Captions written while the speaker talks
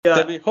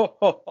Tabii. Ho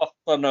ho ho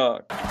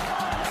sana.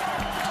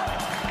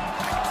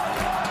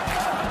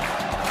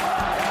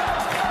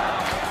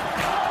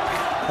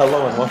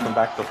 Hello and welcome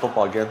back to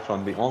Football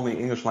Kentron, the only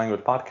English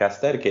language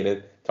podcast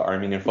dedicated to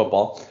Armenian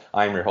football.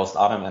 I am your host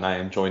Adam, and I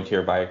am joined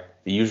here by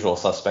the usual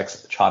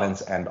suspects,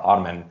 Chadens and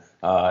Armen.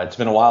 It's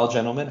been a while,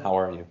 gentlemen. How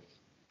are you?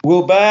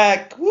 We're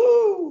back.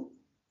 Woo!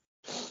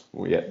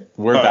 Yeah,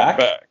 we're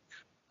back.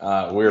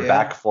 We're Yeah.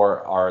 back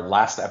for our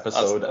last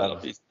episode Hasta la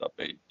of vista,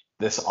 baby.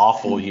 this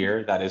awful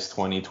year that is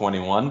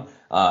 2021.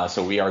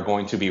 So we are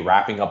going to be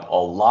wrapping up a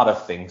lot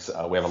of things.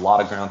 We have a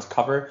lot of ground to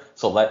cover,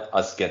 so let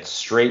us get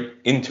straight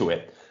into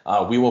it.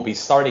 We will be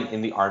starting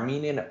in the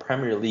Armenian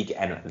Premier League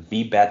and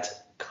VBET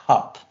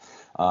Cup.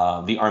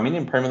 The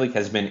Armenian Premier League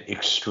has been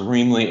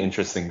extremely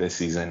interesting this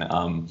season,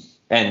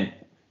 and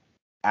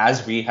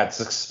as we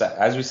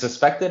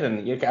suspected,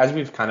 and as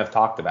we've kind of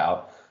talked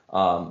about,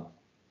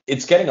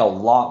 it's getting a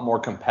lot more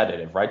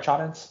competitive, right,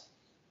 Chadens?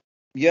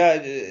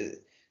 Yeah,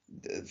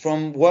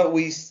 from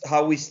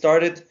how we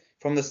started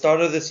from the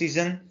start of the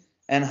season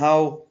and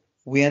how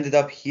we ended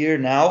up here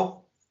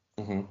now,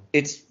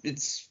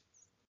 it's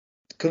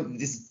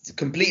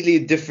completely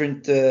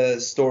different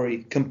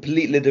story.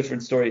 Completely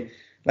different story.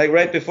 Like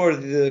right before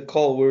the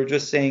call, we were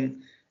just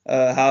saying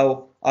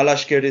how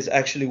Alashkert is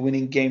actually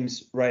winning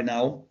games right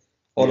now,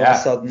 all of a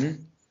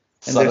sudden,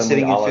 and they're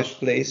sitting in fifth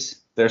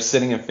place. They're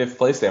sitting in fifth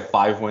place. They have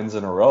 5 wins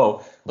in a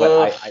row.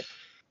 But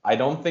I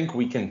don't think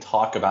we can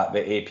talk about the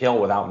APL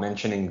without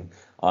mentioning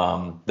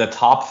the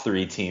top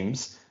 3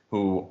 teams,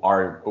 who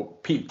are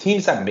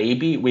teams that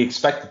maybe we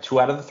expected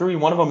 2 out of the 3.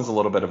 One of them is a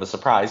little bit of a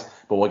surprise,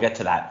 but we'll get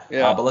to that.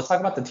 Yeah. But let's talk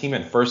about the team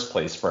in first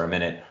place for a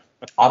minute.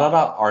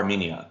 Ararat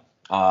Armenia.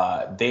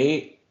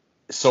 They,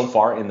 so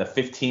far in the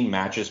 15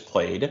 matches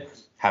played,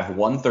 have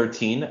won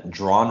 13,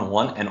 drawn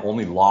 1, and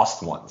only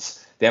lost once.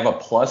 They have a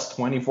plus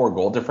 24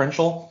 goal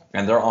differential,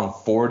 and they're on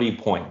 40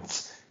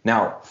 points.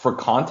 Now, for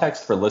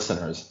context for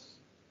listeners,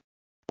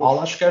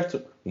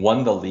 Alashkert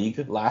won the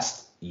league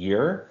last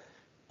year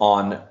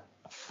on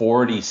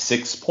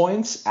 46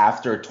 points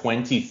after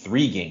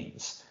 23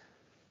 games.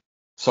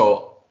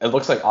 So it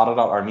looks like Ararat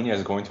Armenia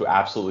is going to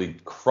absolutely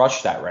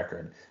crush that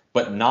record.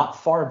 But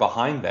not far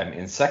behind them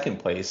in second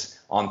place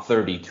on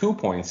 32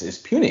 points is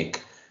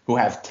Punic, who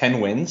have 10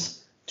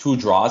 wins, 2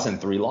 draws, and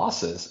 3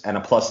 losses, and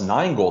a plus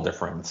 9 goal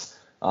difference.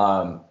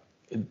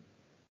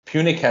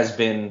 Punic has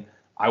been,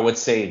 I would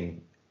say,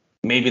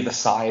 maybe the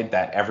side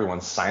that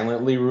everyone's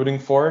silently rooting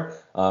for,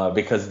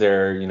 because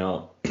they're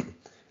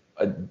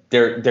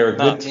a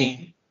good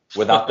team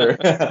without their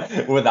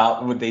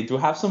they do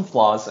have some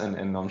flaws,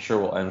 and I'm sure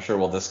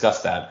we'll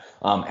discuss that.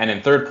 And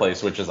in third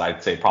place, which is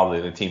I'd say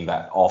probably the team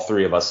that all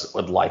 3 of us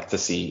would like to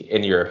see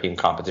in European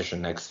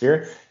competition next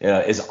year,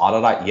 is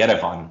Ararat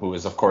Yerevan, who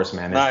is of course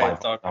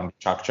managed by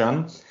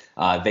Chakchan.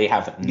 They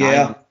have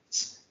 9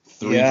 wins,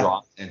 3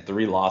 draws, and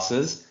 3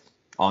 losses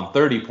on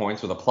 30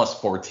 points with a plus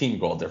 14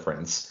 goal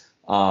difference.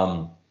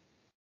 That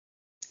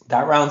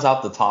rounds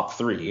out the top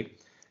 3,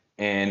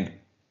 and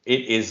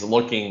it is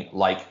looking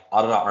like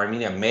Ararat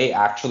Armenia may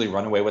actually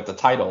run away with the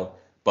title,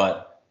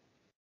 but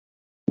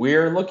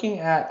we're looking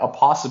at a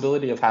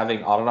possibility of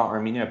having Ararat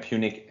Armenia,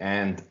 Punic,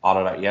 and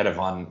Ararat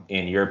Yerevan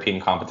in European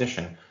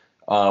competition.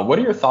 What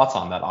are your thoughts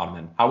on that,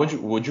 Armen? How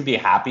would you be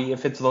happy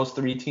if it's those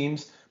 3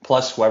 teams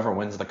plus whoever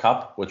wins the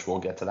cup, which we'll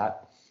get to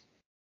that?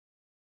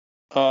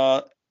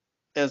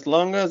 As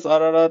long as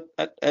Ararat,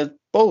 as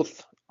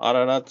both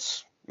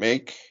Ararats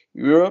make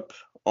Europe,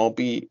 I'll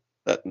be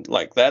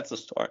that's a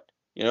start.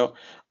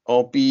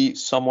 I'll be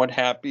somewhat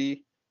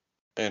happy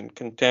and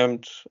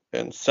content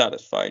and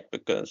satisfied,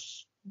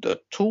 because the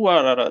 2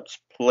 Ararats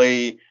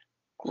play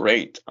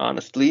great,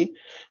 honestly.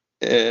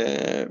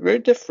 Very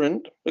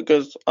different,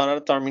 because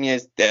Ararat Armenia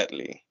is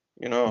deadly.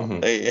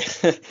 They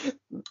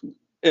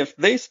if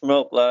they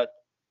smell blood,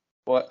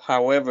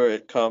 however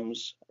it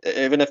comes,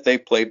 even if they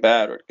play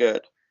bad or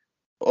good,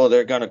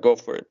 they're gonna go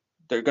for it.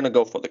 They're gonna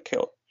go for the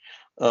kill.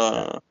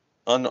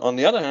 On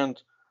the other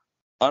hand,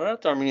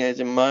 Ararat Armenia is,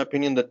 in my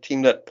opinion, the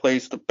team that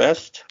plays the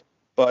best,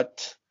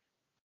 but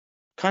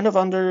kind of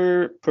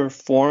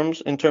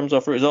underperforms in terms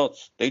of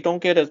results. They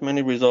don't get as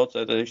many results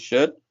as they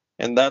should,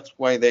 and that's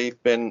why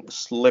they've been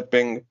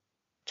slipping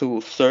to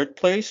third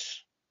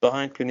place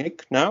behind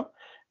Punic now.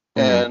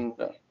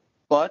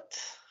 But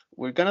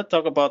we're gonna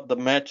talk about the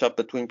matchup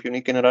between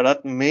Punic and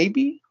Ararat.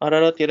 Maybe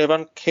Ararat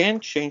Yerevan can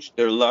change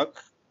their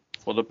luck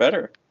for the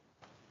better.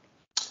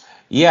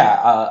 Yeah,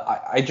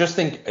 I just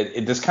think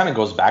this kind of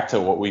goes back to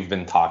what we've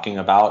been talking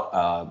about,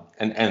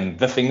 and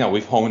the thing that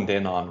we've honed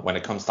in on when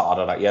it comes to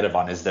Ararat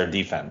Yerevan is their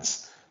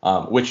defense,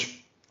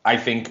 which I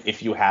think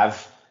if you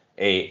have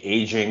a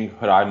aging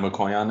Hrad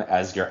Mukoyan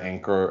as your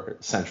anchor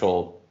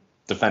central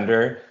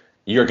defender,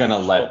 you're gonna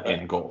let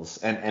in goals,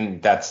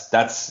 and that's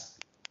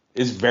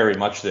is very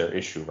much their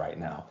issue right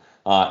now.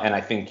 And I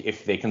think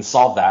if they can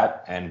solve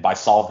that, and by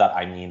solve that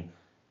I mean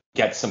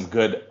get some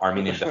good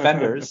Armenian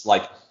defenders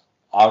like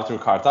Artur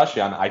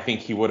Kartashian, I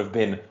think he would have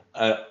been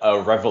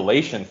a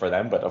revelation for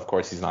them, but of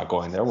course he's not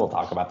going there. We'll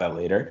talk about that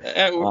later.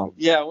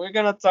 Yeah, we're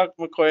gonna talk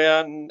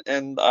Mikoyan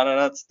and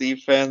Ararat's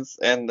defense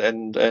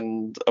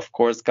and of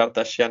course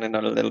Kardashian in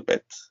a little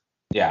bit.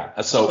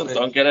 Yeah, so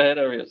don't get ahead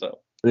of yourself.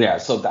 Yeah,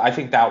 so I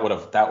think that would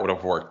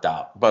have worked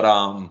out. But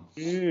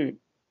in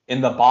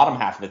the bottom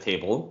half of the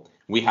table,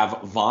 we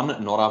have Van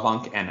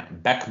Noravank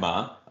and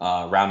Bekma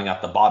rounding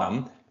out the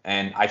bottom,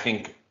 and I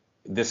think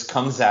this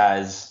comes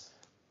as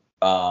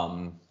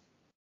a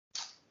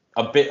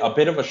bit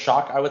of a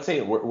shock. I would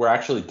say we're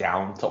actually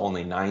down to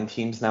only 9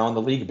 teams now in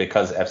the league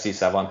because FC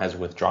Sevan has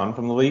withdrawn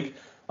from the league.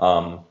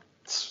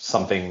 It's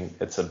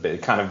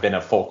kind of been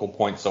a focal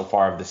point so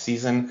far of the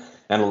season,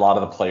 and a lot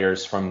of the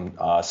players from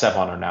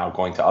Sevan are now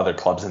going to other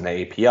clubs in the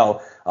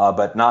APL.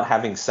 But not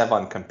having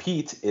Sevan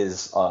compete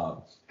is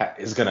going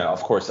to,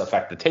 of course,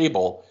 affect the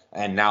table.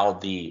 And now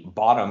the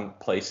bottom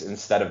place,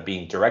 instead of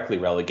being directly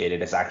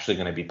relegated, is actually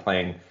going to be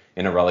playing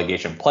in a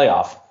relegation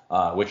playoff,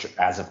 which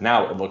as of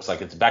now, it looks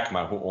like it's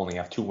Bekma, who only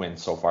have 2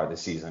 wins so far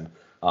this season.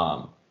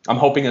 I'm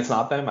hoping it's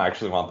not them. I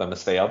actually want them to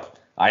stay up.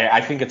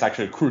 I think it's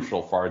actually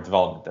crucial for our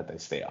development that they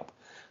stay up.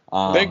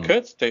 They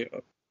could stay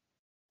up.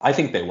 I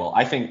think they will.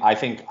 I think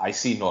I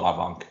see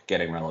Noravank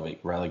getting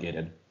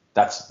relegated.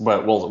 But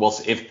we'll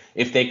see.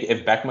 If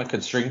Bekma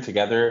could string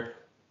together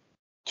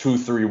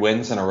 2-3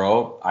 wins in a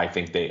row, I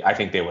think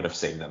they would have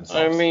saved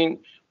themselves. I mean,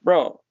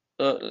 bro,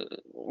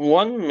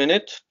 1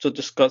 minute to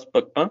discuss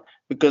Bekma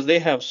because they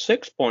have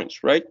 6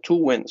 points, right? 2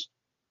 wins.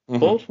 Mm-hmm.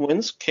 Both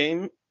wins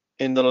came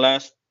in the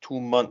last 2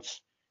 months.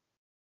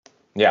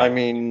 Yeah. I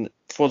mean,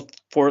 for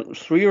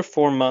 3 or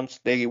 4 months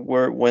they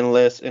were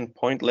winless and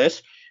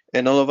pointless,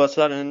 and all of a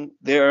sudden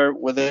they're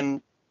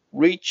within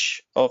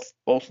reach of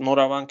both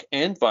Noravank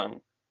and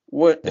Van.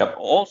 Yep.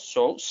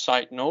 Also,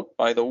 side note,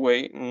 by the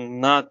way,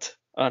 not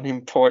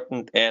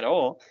unimportant at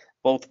all,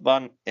 both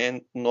Van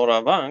and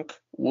Noravank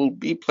will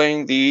be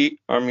playing the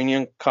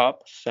Armenian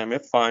Cup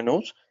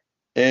semifinals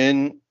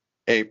in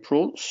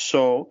April.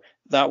 So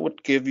that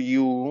would give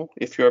you,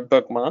 if you're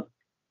Bekma,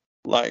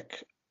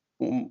 like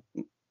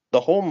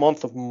the whole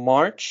month of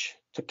March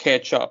to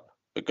catch up,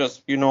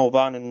 because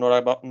Van and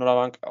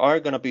Noravank are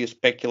going to be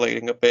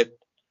speculating a bit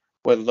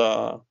with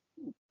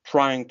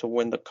trying to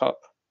win the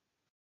cup.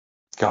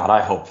 God,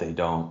 I hope they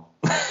don't.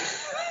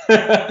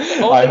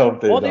 I hope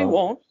they don't. They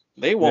won't.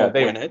 They won't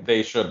win it.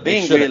 They should.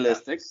 Being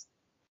realistic,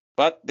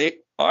 but they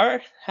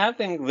are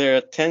having their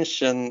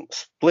attention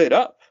split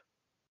up,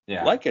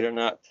 like it or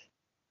not.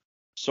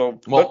 So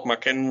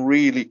Bekma can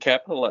really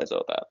capitalize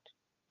on that.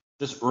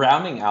 Just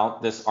rounding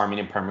out this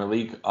Armenian Premier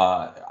League,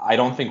 I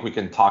don't think we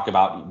can talk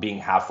about being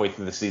halfway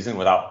through the season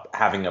without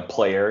having a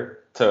player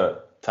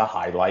to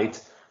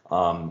highlight.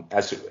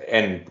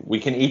 And we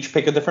can each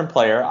pick a different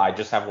player. I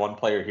just have one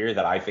player here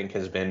that I think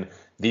has been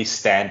the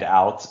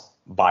standout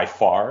by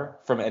far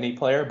from any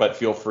player, but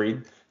feel free,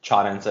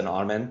 Chadens and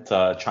Armen,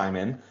 to chime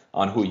in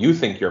on who you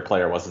think your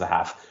player was the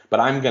half. But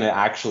I'm going to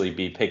actually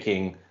be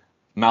picking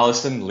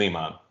Malisan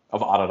Lima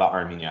of Arada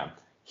Armenia.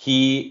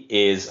 He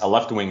is a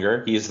left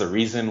winger. He is the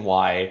reason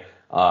why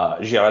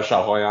Jiara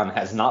Shahoyan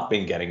has not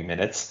been getting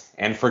minutes,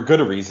 and for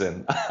good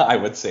reason, I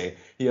would say.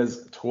 He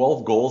has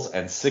 12 goals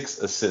and 6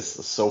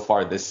 assists so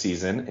far this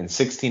season in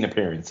 16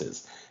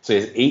 appearances. So he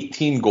has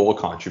 18 goal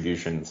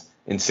contributions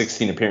in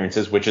 16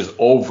 appearances, which is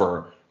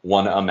over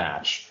 1 a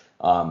match.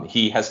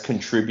 He has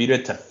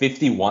contributed to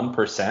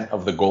 51%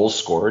 of the goals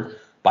scored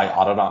by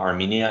Arada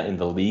Armenia in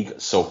the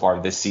league so far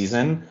this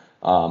season,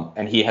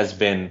 and he has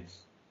been,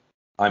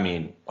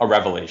 a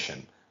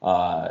revelation.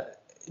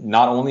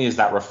 Not only is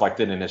that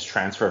reflected in his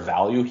transfer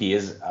value, he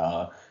is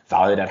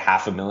valued at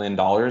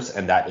 $500,000,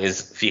 and that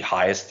is the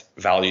highest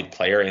valued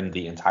player in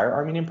the entire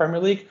Armenian Premier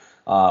League.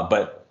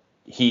 But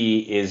he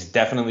is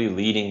definitely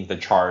leading the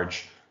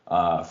charge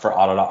for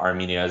Arada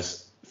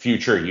Armenia's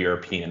future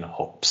European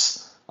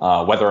hopes.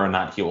 Whether or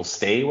not he will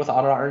stay with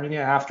Arada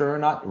Armenia after or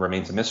not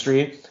remains a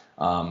mystery.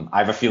 I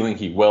have a feeling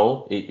he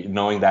will,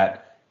 knowing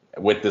that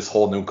with this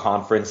whole new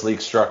conference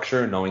league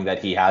structure, knowing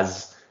that he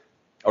has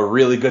a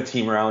really good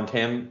team around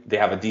him. They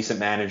have a decent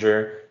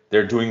manager.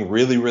 They're doing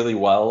really, really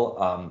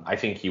well. I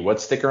think he would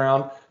stick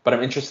around, but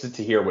I'm interested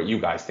to hear what you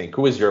guys think.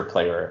 Who is your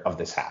player of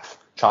this half?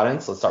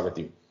 Chadens, let's start with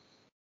you.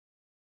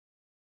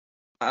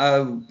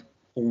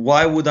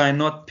 Why would I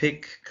not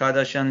pick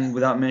Kardashian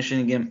without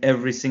mentioning him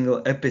every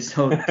single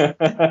episode?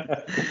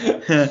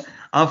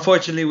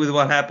 Unfortunately, with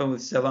what happened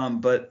with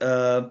Sevan,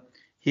 but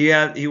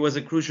he was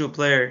a crucial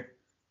player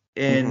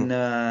in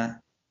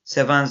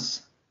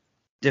Sevan's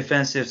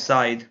defensive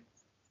side.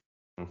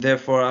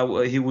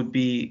 Therefore, he would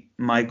be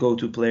my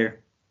go-to player.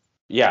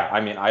 Yeah,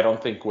 I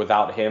don't think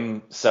without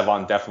him,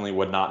 Sevan definitely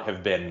would not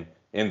have been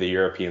in the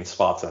European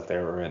spots that they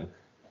were in.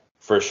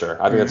 For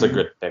sure. I think that's a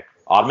good pick.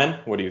 Armen,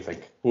 what do you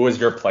think? Who is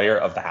your player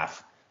of the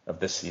half of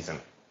this season?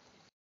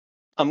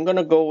 I'm going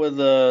to go with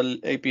the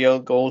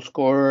APL goal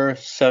scorer,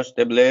 Serge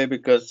Deblay,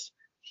 because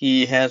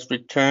he has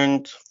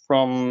returned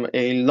from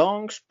a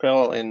long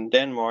spell in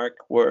Denmark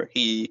where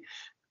he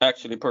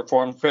actually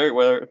performed very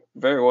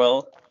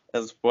well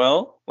as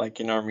well, like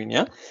in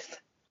Armenia.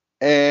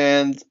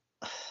 And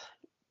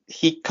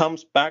he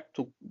comes back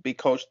to be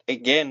coached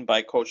again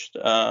by Coach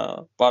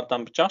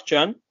Vartan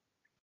Bıçakçıyan,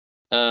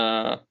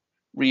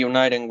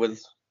 reuniting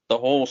with the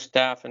whole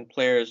staff and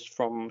players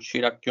from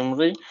Shirak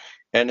Gyumri,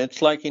 and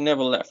it's like he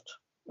never left.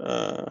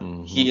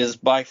 He is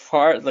by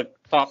far the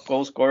top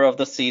goal scorer of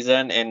the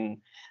season, and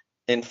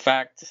in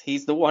fact,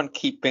 he's the one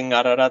keeping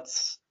Ararat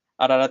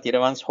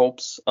Yerevan's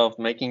hopes of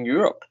making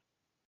Europe.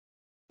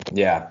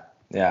 Yeah,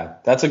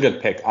 that's a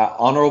good pick.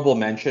 Honorable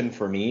mention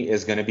for me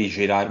is going to be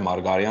Jirard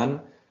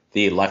Margaryan,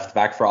 the left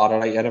back for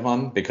Ararat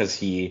Yerevan, because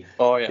he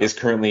is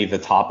currently the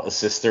top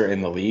assister in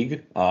the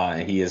league.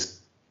 He is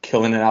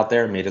killing it out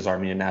there, made his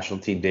Armenian national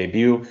team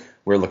debut.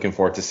 We're looking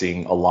forward to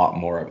seeing a lot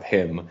more of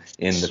him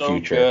in the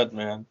future. So good,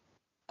 man.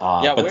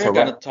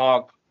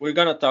 We're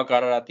gonna talk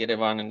Ararat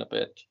Yerevan in a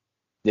bit.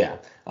 Yeah.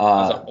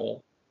 As a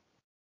whole.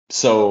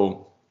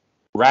 So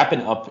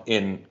wrapping up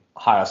in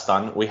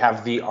Hayastan, we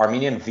have the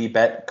Armenian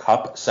VBET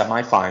Cup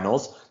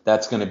semifinals.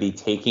 That's going to be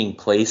taking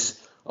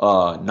place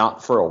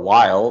not for a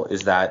while.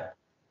 Is that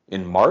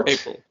in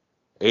March?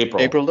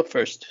 April the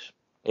 1st.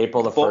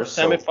 April the 1st. Both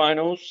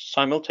semifinals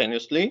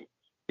simultaneously.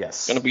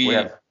 Yes. Going to be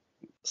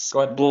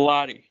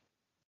bloody.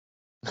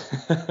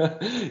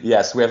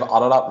 Yes, we have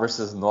Ararat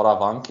versus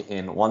Noravank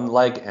in one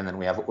leg, and then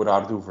we have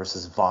Urartu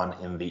versus Van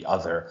in the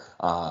other.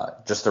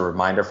 Just a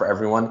reminder for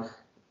everyone,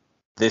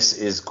 this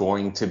is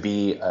going to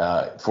be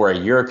for a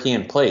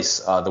European place.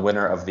 The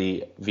winner of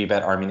the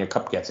VBET Armenia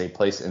Cup gets a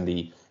place in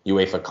the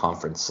UEFA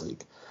Conference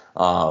League.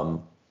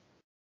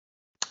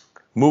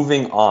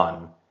 Moving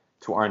on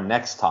to our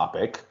next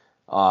topic,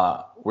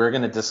 we're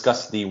going to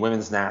discuss the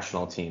women's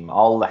national team.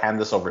 I'll hand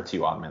this over to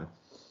you, Ahmed.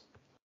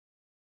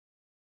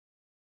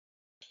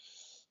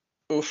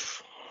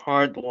 Oof,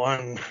 hard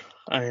one.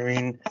 I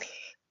mean,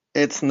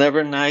 it's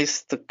never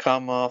nice to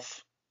come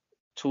off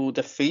two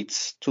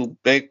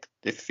big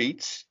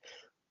defeats.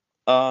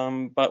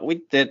 But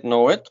we did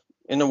know it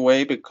in a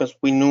way because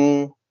we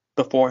knew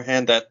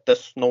beforehand that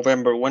last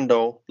November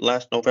window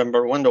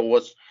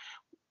was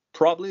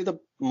probably the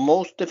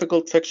most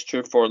difficult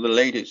fixture for the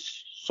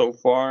ladies so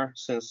far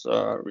since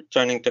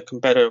returning to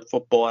competitive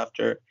football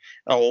after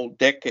a whole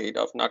decade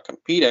of not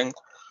competing.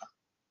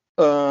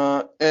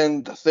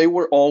 And we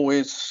were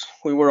always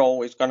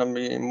gonna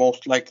be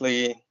most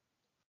likely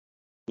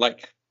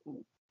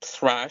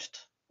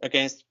thrashed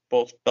against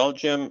both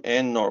Belgium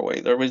and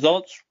Norway. The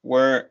results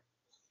were,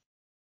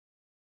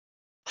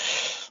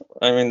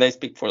 they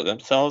speak for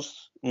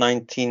themselves.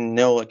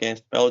 19-0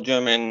 against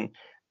Belgium and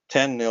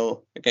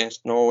 10-0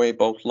 against Norway,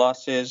 both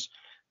losses,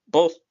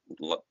 both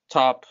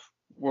top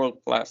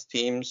world-class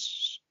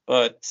teams.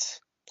 But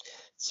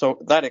so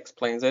that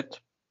explains it.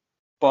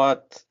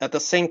 But at the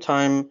same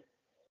time,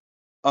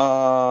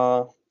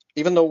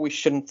 even though we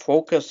shouldn't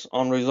focus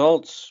on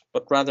results,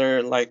 but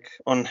rather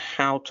on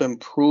how to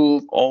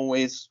improve,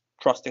 always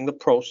trusting the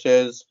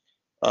process,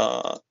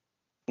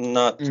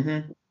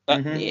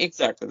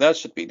 exactly, that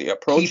should be the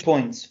approach. Key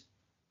points.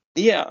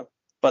 Yeah,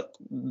 but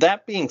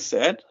that being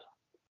said,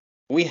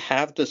 we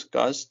have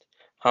discussed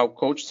how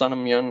Coach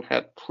Sanamyan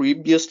had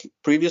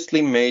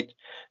previously made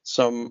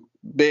some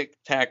big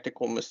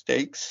tactical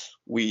mistakes.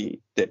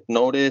 We did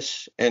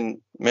notice and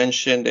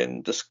mentioned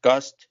and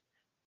discussed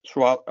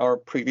throughout our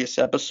previous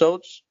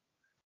episodes.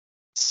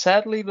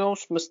 Sadly,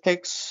 those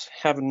mistakes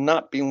have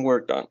not been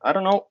worked on. I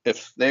don't know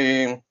if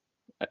they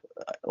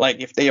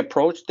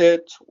approached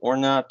it or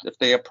not, if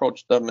they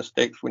approached the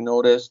mistakes we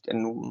noticed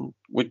and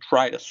we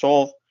try to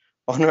solve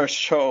on our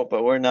show,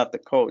 but we're not the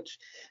coach.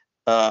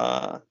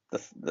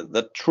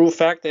 The true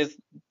fact is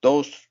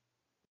those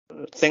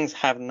things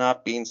have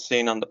not been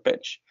seen on the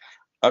pitch.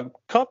 A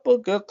couple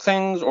good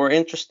things or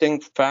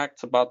interesting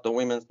facts about the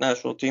women's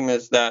national team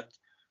is that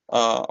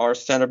our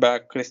center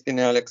back,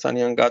 Christina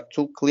Alexanian, got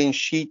 2 clean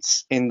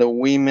sheets in the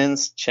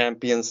Women's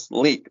Champions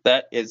League.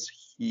 That is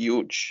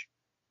huge.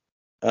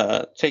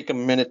 Take a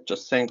minute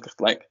just to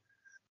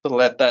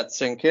let that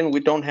sink in. We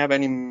don't have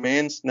any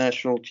men's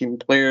national team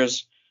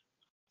players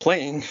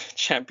playing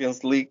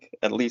Champions League,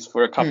 at least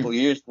for a couple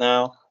years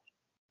now.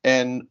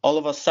 And all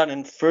of a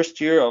sudden,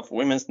 first year of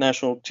women's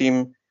national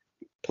team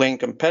playing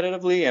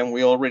competitively, and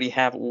we already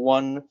have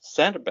one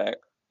center back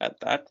at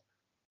that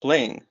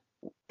playing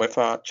with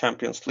our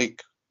Champions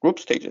League group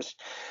stages.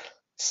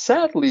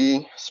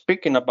 Sadly,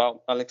 speaking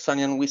about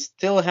Alexanian, we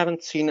still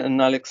haven't seen an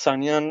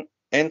Alexanian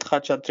and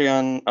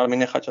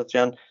Armenia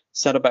Khachatryan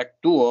center back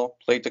duo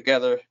play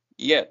together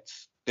yet.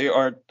 They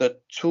are the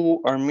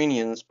 2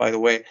 Armenians, by the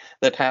way,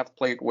 that have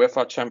played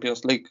UEFA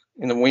Champions League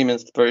in the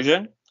women's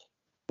version.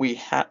 We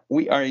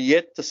are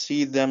yet to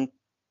see them,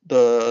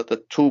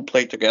 the 2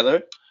 play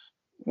together.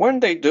 When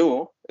they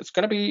do, it's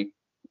going to be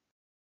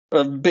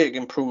a big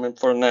improvement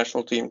for the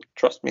national team,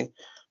 trust me.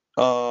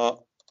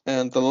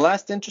 And the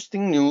last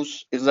interesting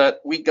news is that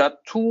we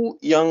got 2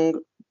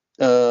 young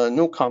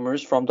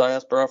newcomers from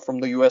diaspora from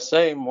the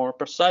USA, more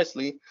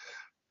precisely,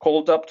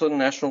 called up to the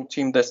national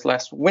team this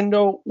last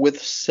window,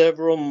 with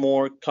several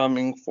more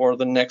coming for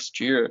the next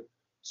year.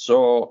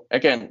 So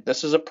again,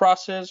 this is a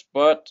process,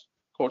 but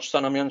Coach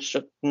Sanamyan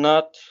should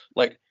not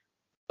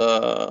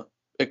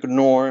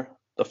ignore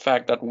the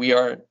fact that we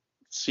are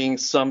seeing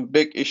some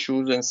big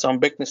issues and some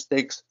big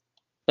mistakes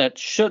that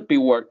should be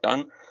worked on.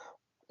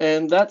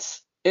 And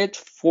that's it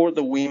for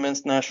the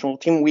women's national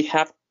team. We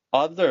have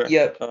other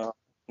Yeah,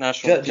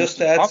 national teams just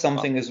to to add talk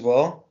something as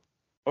well.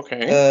 about.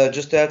 Okay.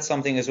 Just to add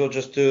something as well,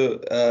 just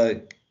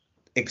to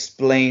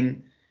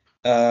explain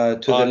to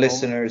the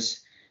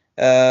listeners.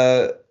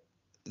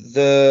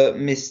 The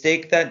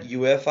mistake that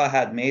UEFA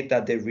had made,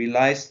 that they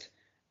realized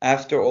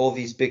after all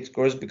these big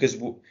scores, because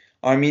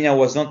Armenia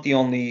was not the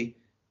only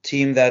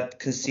team that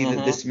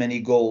conceded this many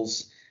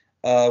goals,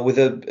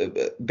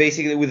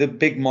 basically with a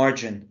big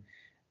margin.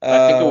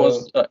 I think it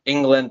was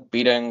England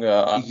beating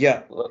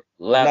Yeah,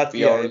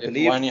 Latvia or I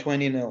believe, Lithuania.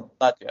 20-0.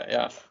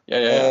 Latvia,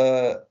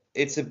 yeah.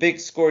 It's a big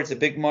score, it's a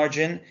big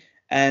margin,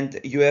 and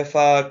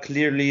UEFA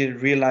clearly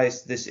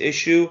realized this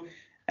issue.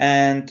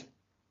 And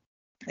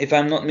if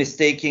I'm not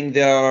mistaken,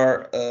 they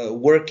are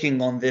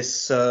working on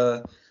this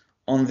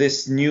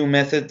new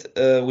method,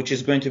 which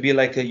is going to be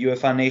like a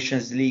UEFA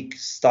Nations League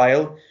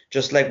style,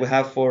 just like we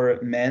have for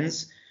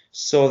men's,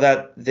 so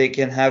that they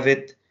can have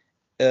it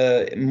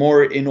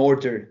more in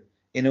order,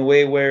 in a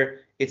way where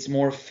it's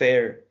more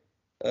fair,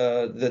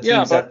 the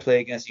teams that play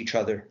against each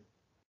other.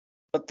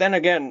 But then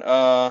again,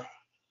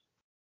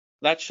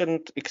 that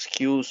shouldn't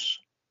excuse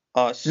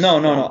us. No.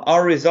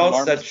 Our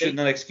results, that should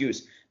not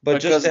excuse. But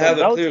because just to have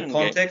a clear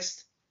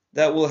context,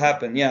 that will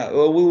happen. Yeah.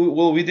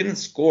 Well, we didn't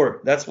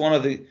score. That's one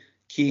of the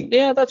key.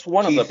 Yeah, that's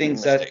one of the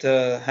things that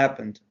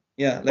happened.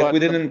 Yeah, like but we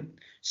didn't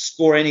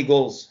score any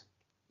goals.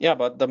 Yeah,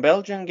 but the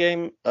Belgian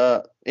game,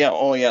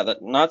 that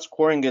not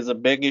scoring is a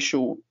big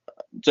issue,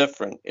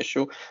 different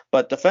issue.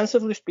 But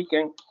defensively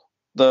speaking,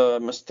 the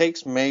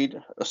mistakes made,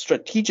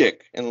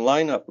 strategic and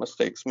lineup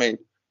mistakes made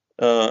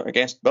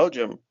against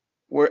Belgium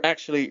were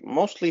actually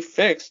mostly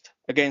fixed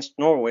against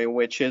Norway,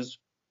 which is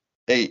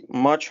a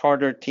much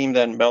harder team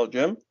than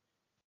Belgium.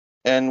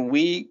 And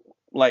we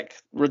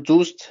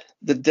reduced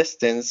the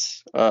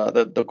distance,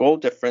 the goal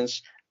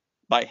difference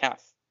by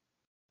half.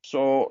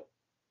 So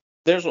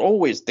there's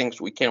always things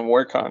we can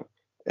work on.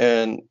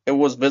 And it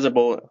was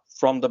visible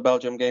from the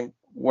Belgium game,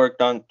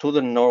 worked on to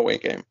the Norway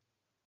game.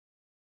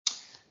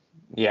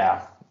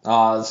 Yeah.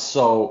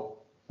 So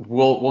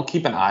we'll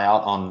keep an eye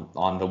out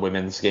on the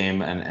women's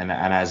game and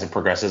as it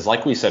progresses.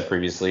 Like we said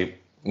previously,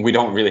 we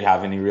don't really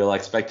have any real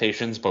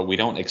expectations, but we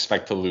don't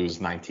expect to lose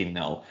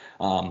 19-0.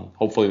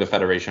 Hopefully the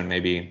federation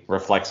maybe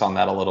reflects on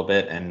that a little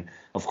bit. And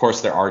of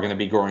course there are going to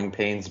be growing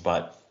pains,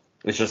 but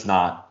it's just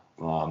not.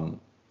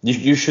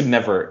 You should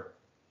never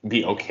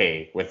be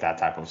okay with that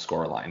type of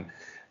scoreline.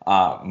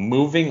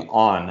 Moving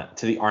on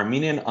to the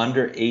Armenian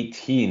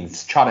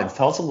under-18s. Chadin,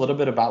 tell us a little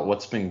bit about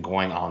what's been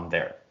going on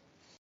there.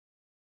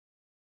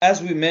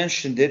 As we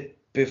mentioned it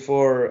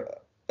before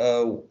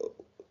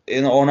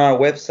on our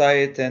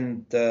website,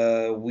 and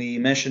we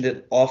mentioned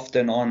it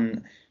often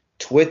on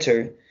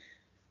Twitter,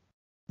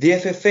 the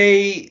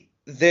FFA,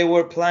 they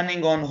were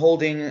planning on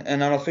holding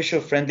an unofficial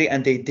friendly,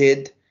 and they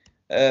did,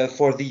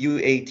 for the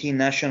U18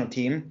 national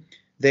team.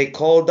 They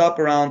called up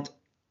around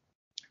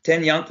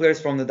 10 young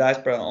players from the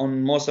diaspora.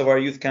 On most of our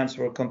youth camps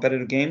for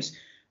competitive games,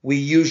 we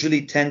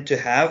usually tend to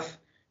have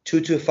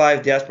 2 to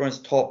 5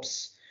 diasporans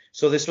tops.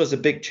 So this was a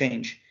big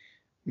change.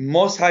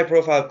 Most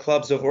high-profile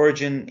clubs of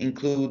origin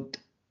include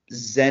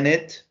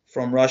Zenit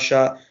from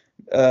Russia,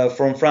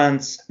 from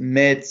France,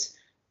 Metz,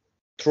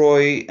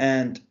 Troyes,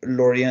 and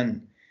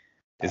Lorient.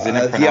 Is it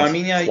pronounced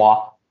Armenia?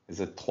 Troyes?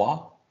 Is it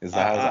Troyes? Is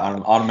that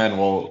how Armen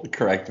will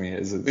correct me?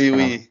 Is it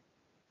oui.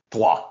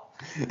 Troyes?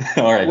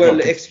 All right. Well,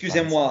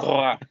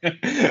 excusez-moi.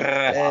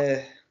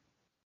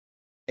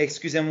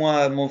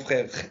 Excusez-moi, mon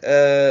frère.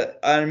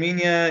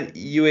 Armenia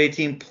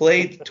U18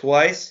 played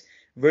twice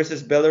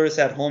versus Belarus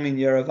at home in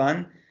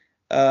Yerevan,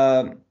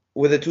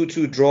 with a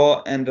 2-2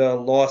 draw and a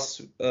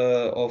loss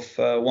of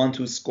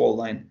 1-2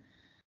 scoreline.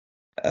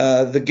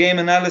 The game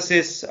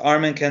analysis,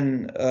 Armen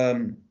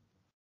can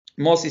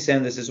mostly say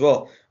this as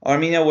well.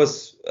 Armenia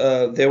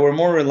they were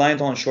more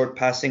reliant on short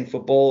passing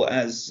football,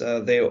 as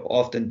they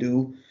often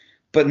do,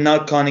 but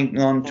not counting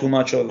on too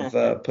much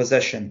of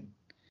possession.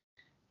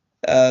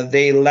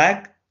 They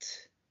lacked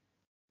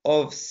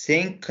of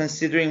sync,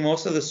 considering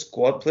most of the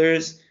squad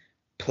players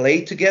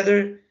play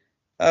together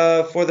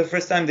for the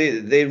first time.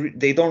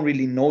 They don't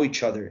really know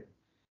each other.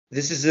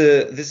 This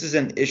is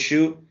an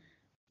issue.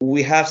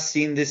 We have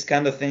seen this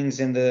kind of things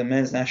in the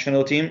men's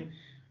national team.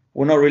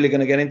 We're not really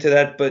going to get into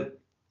that, but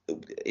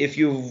if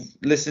you've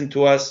listened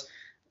to us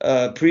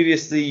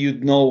previously,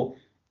 you'd know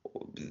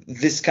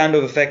this kind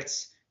of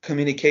affects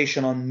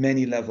communication on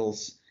many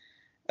levels.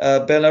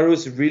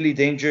 Belarus really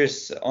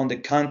dangerous on the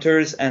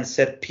counters and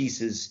set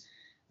pieces.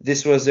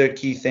 This was their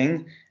key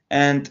thing.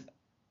 And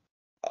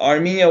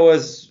Armenia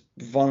was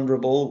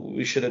vulnerable.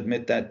 We should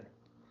admit that.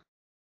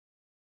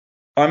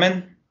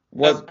 Armen,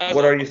 what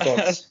are your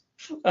thoughts?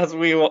 As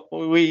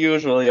we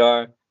usually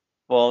are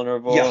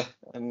vulnerable, yeah,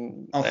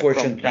 and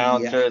unfortunately, from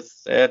counters,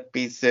 set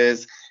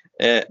pieces.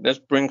 This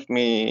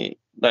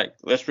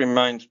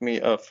reminds me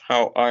of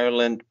how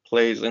Ireland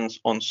plays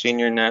on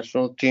senior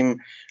national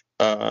team,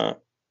 and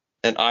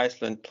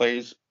Iceland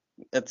plays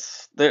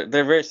they're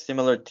very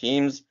similar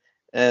teams,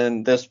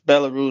 and this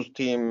Belarus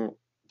team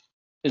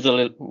is a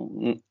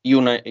little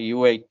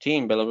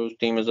U18 Belarus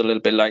team is a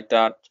little bit like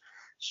that.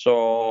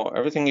 So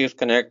everything is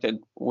connected.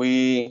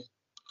 We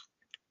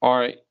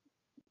are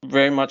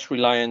very much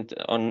reliant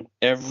on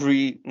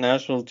every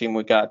national team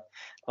we got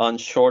on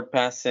short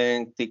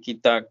passing, tiki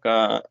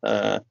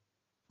taka,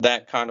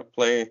 that kind of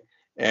play,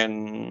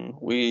 and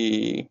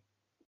we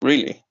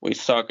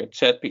suck at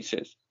set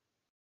pieces.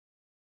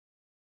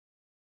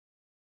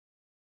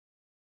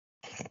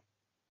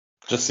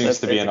 Just seems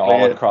to be an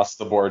all across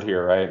the board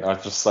here, right?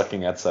 Not just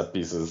sucking at set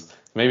pieces.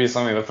 Maybe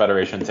something the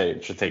federation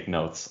should take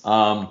notes.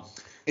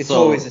 It's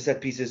always the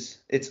set pieces.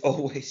 It's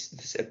always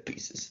the set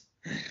pieces.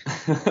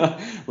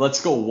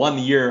 Let's go 1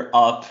 year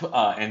up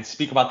and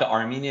speak about the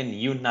Armenian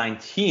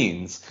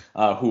U19s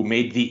who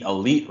made the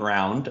elite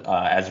round,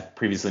 as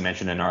previously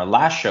mentioned in our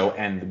last show,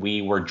 and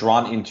we were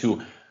drawn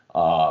into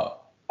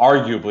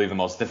arguably the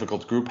most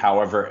difficult group.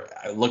 However,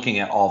 looking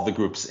at all of the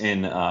groups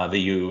in the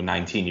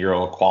U19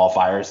 Euro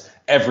qualifiers,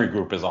 every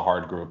group is a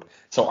hard group.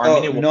 So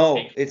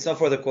Armenia it's not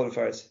for the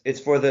qualifiers. It's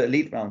for the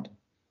elite round.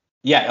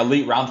 Yeah,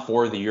 elite round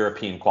for the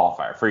European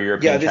qualifier, for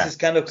European This is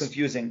kind of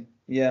confusing.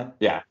 Yeah.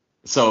 Yeah.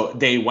 So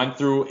they went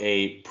through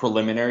a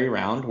preliminary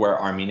round where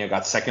Armenia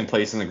got second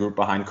place in the group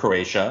behind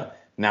Croatia.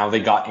 Now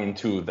they got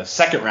into the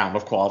second round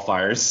of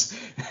qualifiers,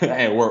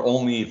 where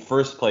only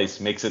first place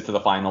makes it to the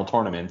final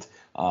tournament,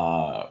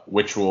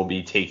 which will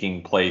be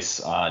taking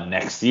place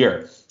next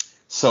year.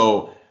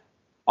 So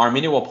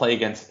Armenia will play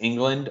against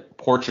England,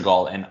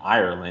 Portugal, and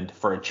Ireland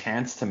for a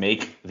chance to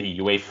make the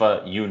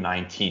UEFA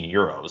U19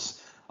 Euros.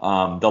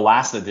 The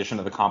last edition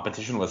of the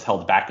competition was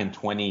held back in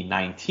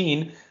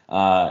 2019.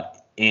 Was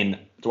it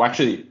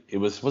 2019? Yeah, it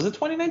was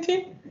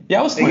 2019. Yeah,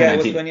 it was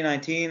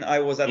 2019. I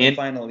was at the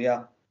final.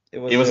 Yeah, it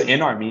was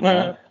in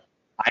Armenia.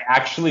 I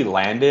actually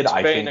landed.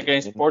 Spain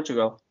against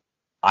Portugal.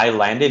 I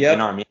landed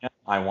in Armenia.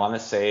 I want to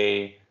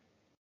say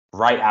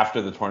right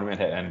after the tournament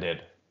had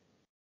ended,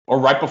 or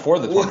right before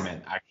the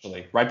tournament.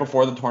 Actually, right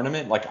before the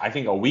tournament, like I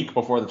think a week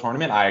before the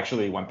tournament, I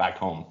actually went back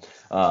home.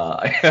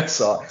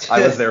 So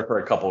I was there for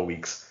a couple of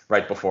weeks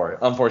right before.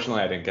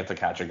 Unfortunately, I didn't get to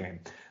catch a game.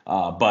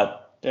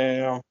 But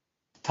damn.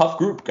 Tough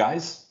group,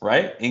 guys,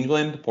 right?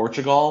 England,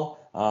 Portugal,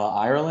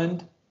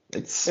 Ireland.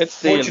 It's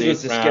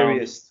Portugal's the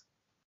scariest.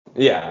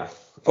 Yeah.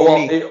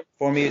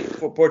 For me,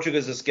 Portugal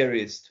is the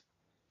scariest.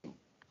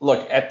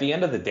 Look, at the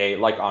end of the day,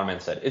 like Armin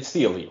said, it's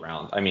the elite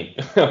round. I mean,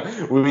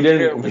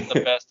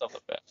 the best of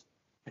the best.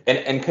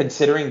 And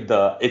considering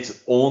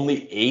it's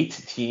only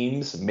 8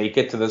 teams make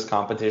it to this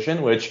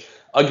competition, which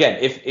again,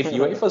 if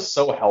UEFA is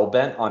so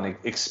hell-bent on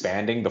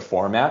expanding the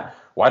format,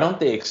 why don't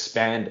they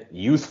expand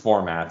youth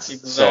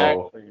formats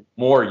so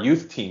more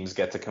youth teams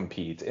get to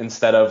compete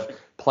instead of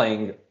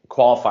playing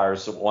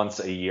qualifiers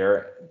once a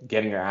year,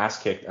 getting your ass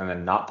kicked, and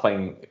then not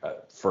playing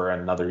for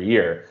another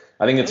year?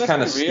 I think it's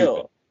kind of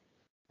stupid.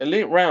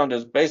 Elite round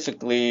is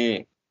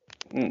basically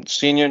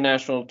senior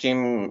national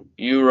team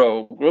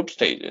Euro group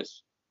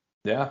stages.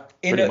 Yeah,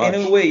 in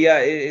a way, yeah,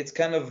 it's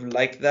kind of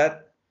like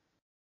that.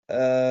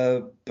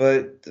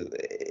 But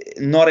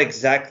not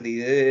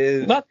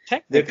exactly. Not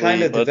technically. They're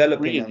kind of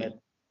developing on it.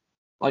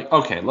 Like,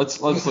 okay,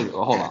 let's look.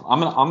 Hold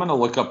on. I'm gonna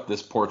look up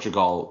this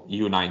Portugal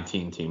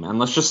U19 team and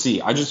let's just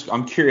see.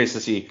 I'm curious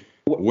to see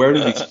where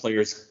do these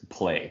players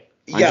play.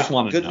 I just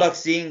want to good luck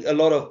seeing a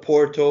lot of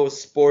Porto,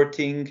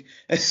 Sporting.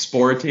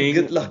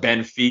 Good luck.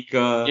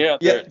 Benfica. Yeah,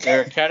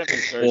 their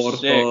academies are Porto.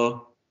 Sick.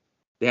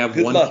 They have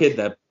one kid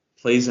that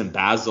plays in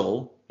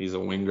Basel. He's a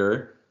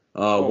winger.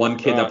 One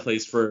kid that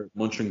plays for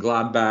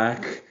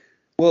Mönchengladbach.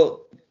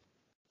 Well,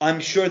 I'm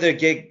sure they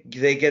get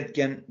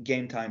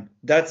game time.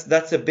 That's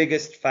the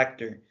biggest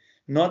factor.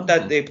 Not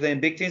that they play in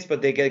big teams,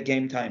 but they get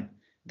game time.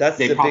 That's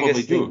the biggest thing. They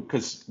probably do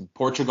because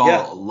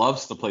Portugal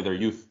loves to play their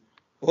youth.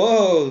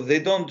 Oh, they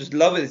don't just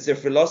love it. It's their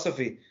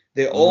philosophy.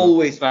 They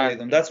always play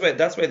them. That's why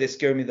they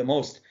scare me the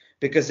most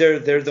because they're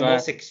the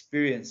most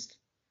experienced.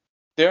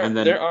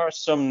 There are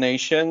some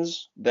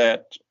nations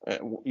that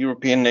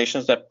European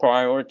nations that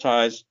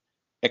prioritize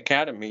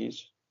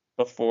academies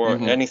before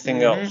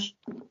anything else.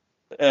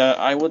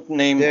 I would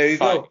name 5.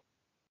 Go.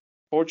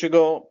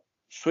 Portugal,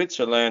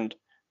 Switzerland,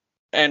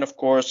 and of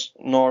course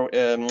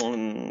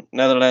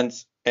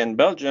Netherlands and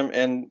Belgium,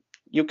 and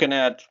you can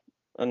add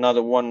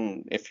another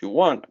one if you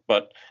want,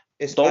 but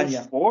España.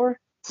 Those 4?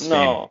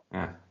 Spain.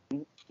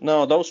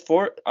 No, those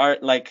 4 are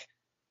like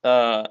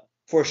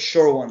for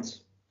sure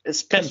ones.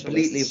 Specialists.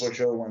 Completely for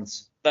sure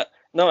ones.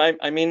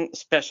 I mean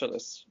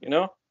specialists, you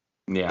know?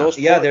 Yeah. Those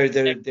they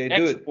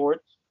do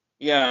it.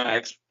 Yeah,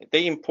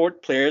 they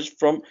import players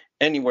from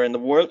anywhere in the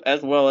world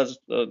as well as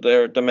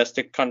their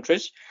domestic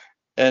countries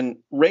and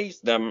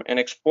raise them and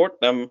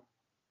export them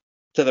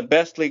to the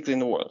best leagues in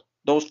the world.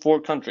 Those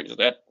 4 countries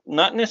that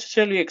not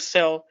necessarily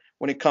excel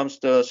when it comes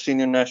to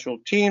senior national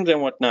teams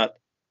and whatnot,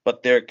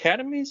 but their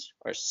academies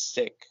are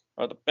sick,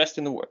 are the best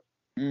in the world.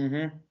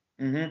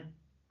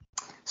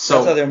 So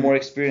that's how they're more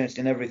experienced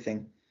in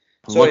everything.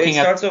 So it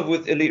starts off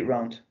with elite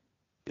round.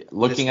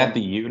 Looking at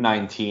the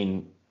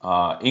U19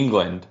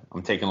 England,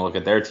 I'm taking a look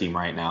at their team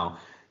right now.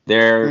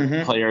 They're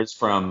Hmm. players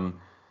from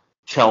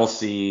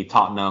Chelsea,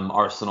 Tottenham,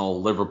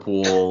 Arsenal,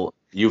 Liverpool, But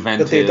they don't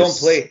Juventus,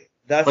 play.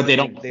 That's but the they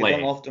don't thing. They don't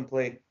play. often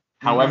play.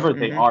 Hmm. However, Hmm.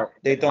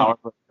 They don't.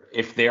 however,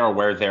 if they are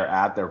where they're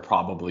at, they're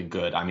probably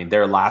good. I mean,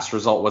 their last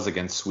result was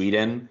against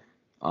Sweden,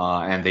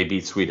 and they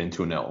beat Sweden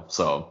 2-0.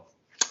 So,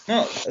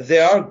 No, they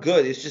are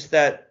good. It's just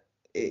that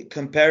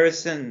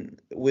comparison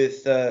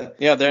with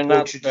Yeah, they're not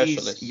Portuguese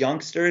specialists.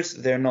 youngsters,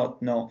 they're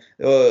not. No,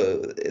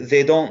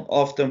 they don't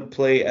often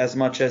play as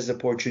much as the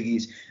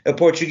Portuguese. A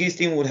Portuguese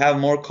team would have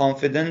more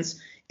confidence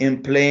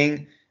in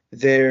playing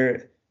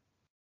their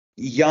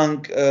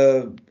young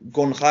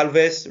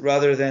Gonçalves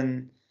rather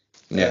than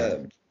yeah. uh,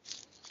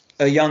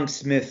 a young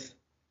Smith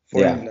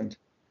for Yeah. England.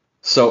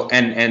 So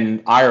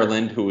and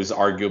Ireland, who is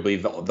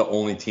arguably the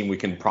only team we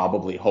can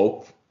probably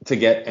hope to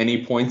get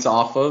any points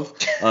off of,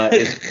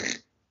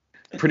 is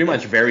pretty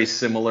much very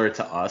similar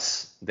to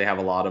us. They have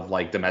a lot of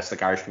like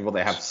domestic Irish people.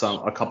 They have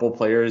a couple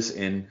players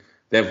in.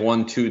 They have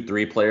 1, 2,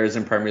 3 players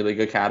in Premier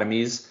League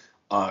academies.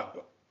 Uh,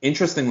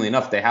 Interestingly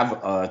enough, they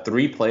have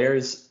 3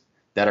 players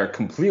that are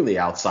completely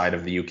outside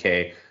of the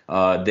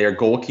UK. Their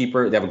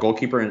goalkeeper. They have a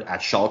goalkeeper at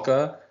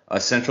Schalke, a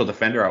central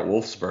defender at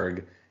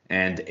Wolfsburg,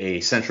 and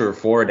a central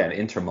forward at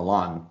Inter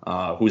Milan,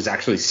 who's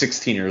actually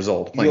 16 years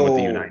old playing with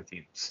the Yo,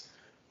 U19s,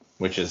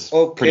 which is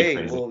pretty okay,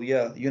 crazy. well,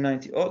 yeah,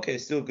 United. Okay,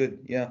 still good.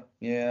 Yeah,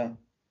 yeah.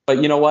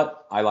 But you know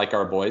what? I like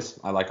our boys.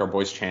 I like our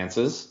boys'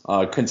 chances.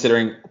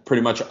 Considering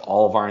pretty much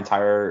all of our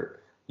entire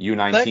That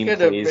U19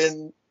 could have plays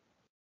been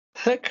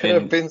that could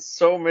have in. been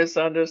so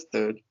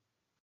misunderstood.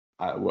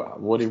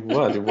 What do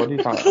you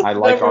talking? I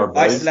like our Never mind.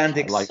 boys. I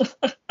like Icelandics.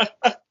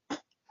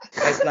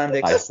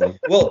 Icelandics. Iceland.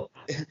 Well,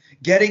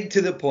 getting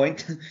to the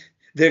point,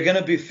 they're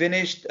gonna be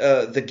finished.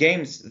 The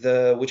games,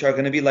 which are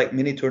gonna be like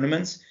mini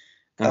tournaments,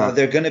 Uh-huh.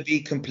 they're gonna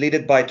be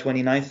completed by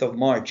 29th of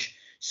March.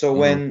 So Hmm.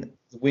 when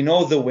we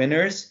know the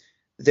winners,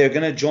 they're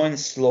gonna join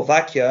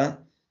Slovakia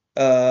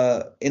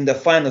in the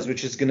finals,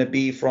 which is gonna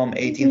be from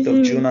 18th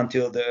of June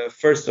until the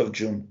 1st of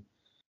June.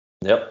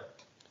 Yep.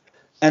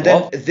 And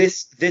then Well,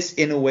 this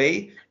in a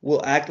way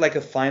will act like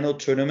a final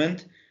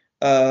tournament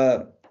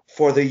uh,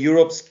 for the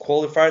Europe's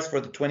qualifiers for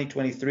the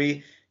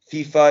 2023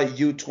 FIFA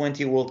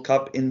U20 World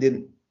Cup in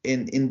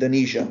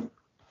Indonesia.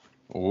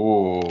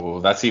 ooh,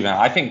 that's even.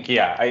 I think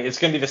yeah, it's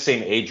gonna be the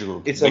same age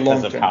group It's a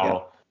long term, yeah.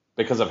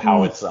 because of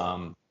how Mm. it's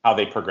how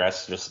they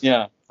progress, just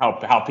Yeah.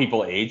 how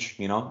people age,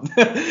 you know.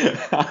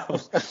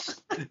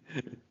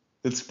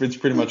 It's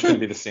pretty much going to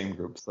be the same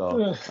group.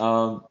 So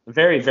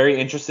very very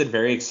interested,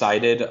 very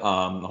excited.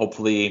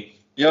 Hopefully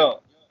Yo,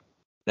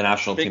 the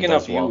national team speaking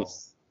of does well.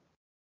 youth,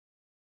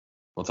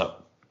 What's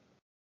up?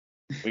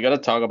 we gotta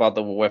talk about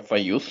the UEFA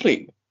Youth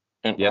League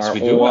and Yes, we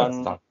do have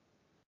to talk.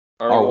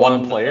 Our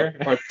one player.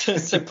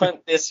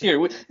 participant this year.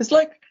 It's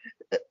like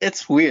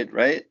it's weird,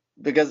 right?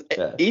 Because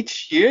Yeah.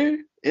 each year,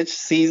 each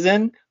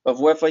season of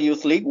UEFA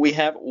Youth League, we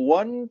have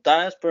one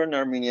diasporan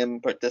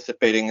Armenian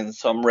participating in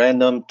some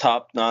random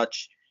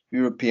top-notch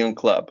European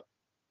club.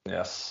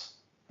 Yes,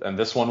 and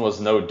this one was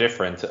no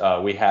different.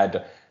 We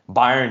had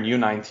Bayern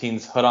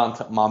U19's Hrant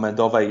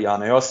Mamedova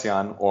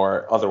Yanosian,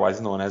 or otherwise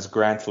known as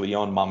Grant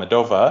Leon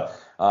Mamedova,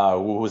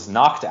 who was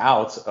knocked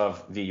out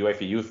of the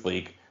UEFA Youth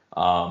League.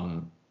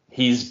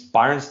 He's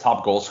Bayern's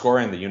top goal scorer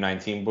in the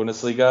U19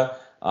 Bundesliga,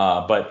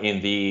 but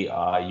in the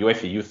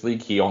UEFA Youth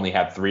League, he only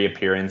had 3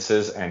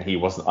 appearances and he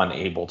was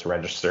unable to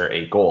register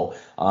a goal.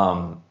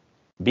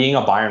 Being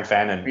a Bayern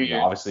fan and Weird.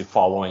 obviously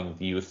following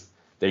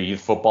their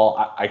youth football,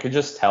 I could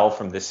just tell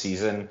from this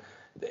season,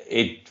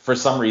 it for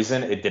some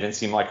reason it didn't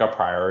seem like a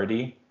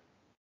priority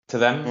to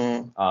them.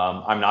 Mm.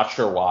 I'm not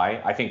sure why.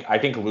 I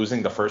think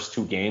losing the first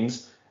 2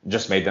 games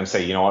just made them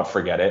say, you know what,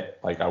 forget it.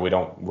 Like we're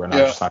not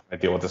Yeah. just not going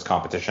to deal with this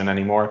competition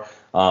anymore.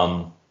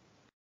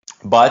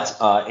 But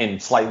in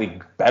slightly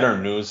better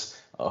news,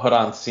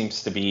 Hrant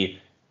seems to be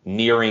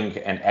nearing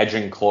and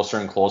edging closer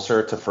and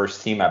closer to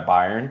first team at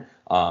Bayern.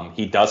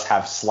 He does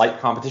have slight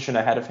competition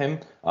ahead of him.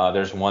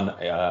 There's one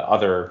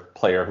other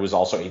player who's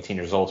also 18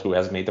 years old who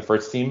has made the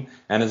first team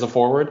and is a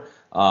forward.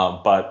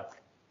 But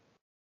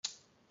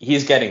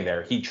he's getting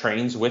there. He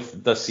trains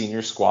with the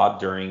senior squad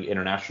during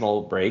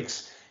international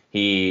breaks.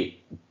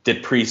 He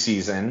did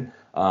preseason.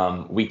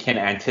 We can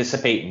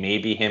anticipate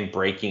maybe him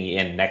breaking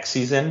in next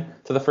season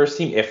to the first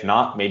team. If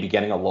not, maybe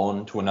getting a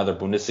loan to another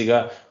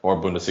Bundesliga or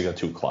Bundesliga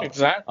 2 club.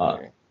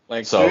 Exactly.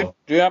 Like, So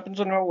do you happen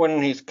to know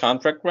when his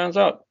contract runs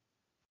out?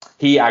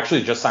 he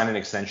actually just signed an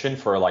extension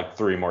for like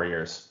 3 more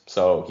years.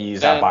 So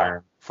he's at Then,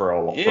 Bayern for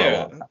a yeah.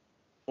 long time.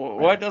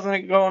 Why doesn't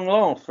he go on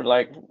loan for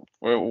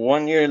a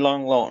 1 year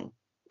long loan?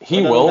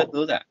 He Why doesn't it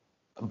will. do that?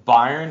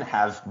 Bayern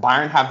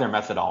have their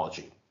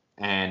methodology,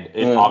 and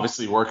it Mm.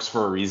 obviously works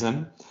for a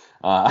reason.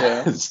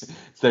 Yeah.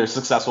 They're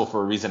successful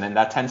for a reason, and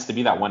that tends to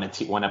be that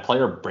when a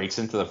player breaks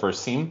into the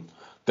first team,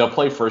 they'll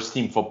play first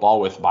team football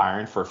with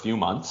Bayern for a few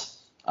months,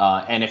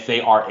 and if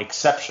they are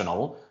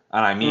exceptional,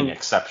 and I mean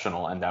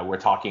exceptional, and that we're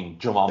talking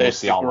Jamal They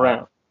stick Musiala,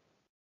 around.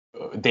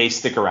 they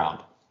stick around.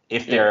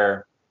 If Yeah.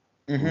 they're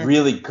Hmm.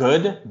 really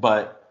good,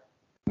 but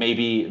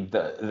maybe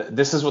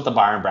this is what the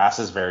Bayern brass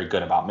is very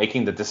good about,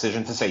 making the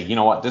decision to say, you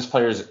know what, this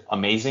player is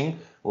amazing.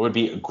 It would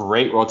be a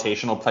great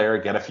rotational player,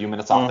 get a few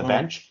minutes off the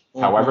bench.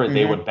 However,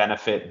 they would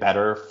benefit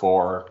better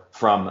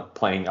from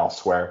playing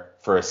elsewhere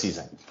for a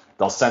season.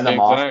 They'll send them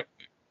off.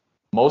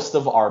 Most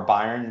of our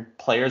Bayern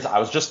players, I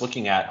was just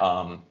looking at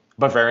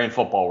Bavarian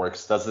Football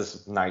Works does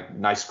this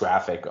nice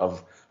graphic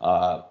of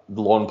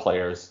loan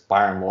players,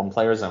 Bayern loan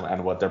players,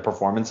 and what their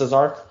performances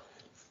are.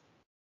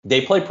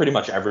 They play pretty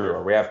much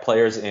everywhere. We have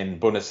players in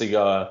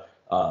Bundesliga,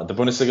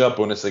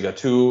 Bundesliga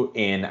 2,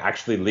 in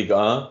actually Liga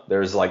 1.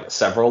 There's like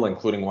several,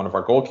 including one of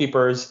our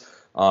goalkeepers.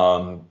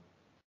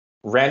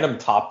 Random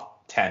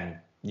top 10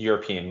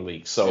 European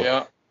leagues. So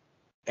Yeah.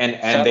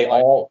 and they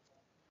all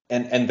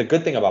and the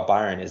good thing about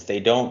Bayern is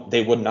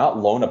they would not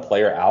loan a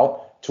player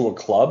out to a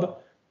club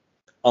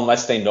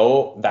unless they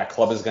know that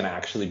club is going to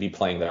actually be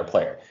playing their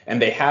player. And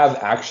they have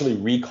actually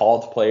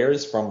recalled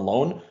players from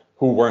loan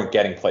who weren't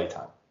getting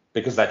playtime,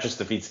 because that just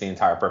defeats the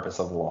entire purpose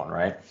of the loan,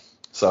 right?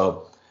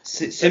 So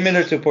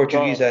similar to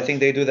Portuguese, I think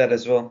they do that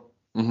as well.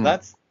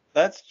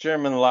 That's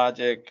German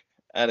logic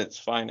at its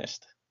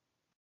finest.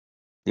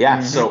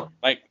 Yeah, so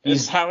like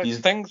it's how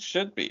things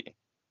should be.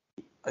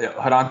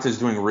 Hrant is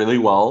doing really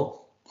well.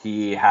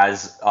 He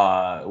has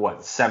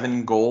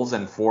 7 goals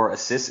and 4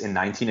 assists in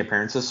 19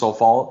 appearances so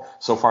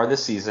far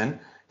this season.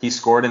 He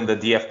scored in the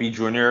DFB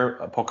Junior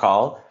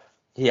Pokal.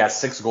 He has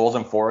 6 goals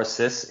and 4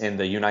 assists in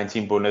the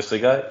U19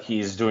 Bundesliga.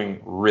 He's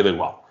doing really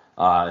well.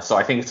 So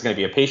I think it's going to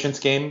be a patience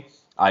game.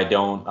 I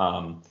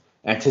don't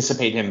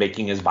anticipate him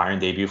making his Bayern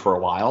debut for a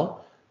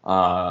while.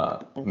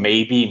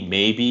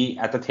 Maybe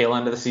at the tail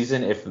end of the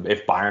season if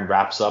Bayern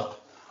wraps up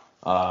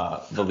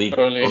the league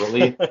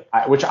early,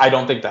 which I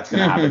don't think that's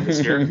going to happen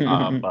this year.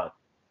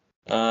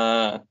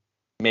 But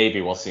maybe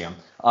we'll see him.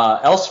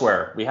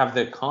 Elsewhere, we have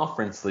the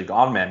Conference League.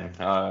 Armen,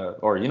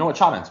 or you know what,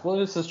 Challenge. Well,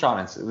 this is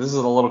Challenge. This is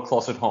a little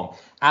closer to home.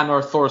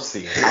 Anor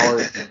Thorsi.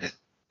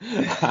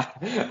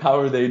 How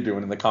are they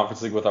doing in the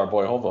Conference League with our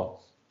boy Hovo?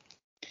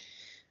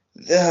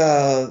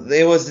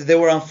 They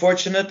were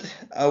unfortunate.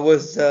 I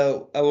was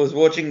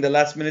watching the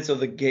last minutes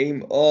of the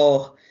game.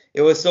 Oh,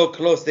 it was so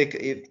close. They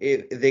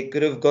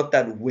could have got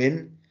that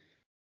win,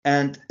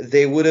 and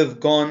they would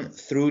have gone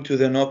through to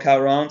the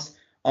knockout rounds.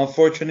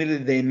 Unfortunately,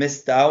 they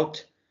missed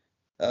out.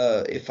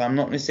 If I'm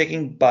not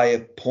mistaken, by a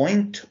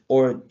point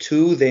or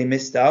 2, they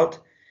missed out.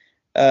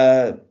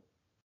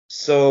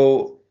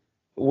 So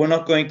we're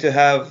not going to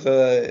have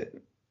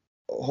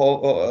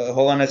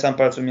Hovhannes and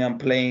Partsumian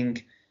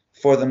playing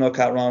for the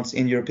knockout rounds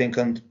in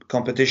European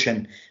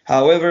competition.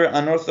 However,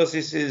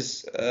 Anorthosis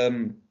is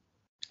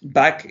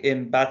back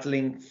in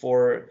battling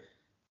for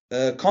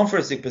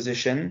Conference League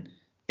position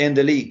in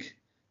the league.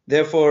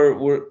 Therefore,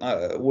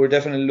 we're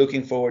definitely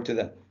looking forward to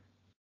that.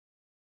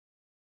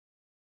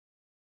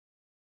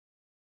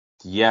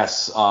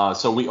 Yes,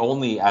 so we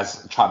only,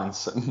 as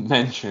Chadin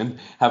mentioned,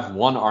 have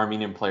one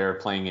Armenian player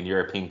playing in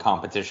European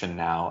competition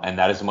now, and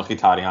that is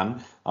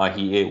Mkhitaryan.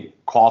 He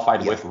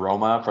qualified with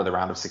Roma for the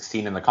round of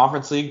 16 in the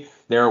Conference League.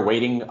 They're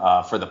waiting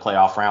for the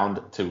playoff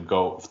round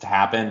to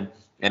happen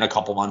in a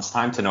couple months'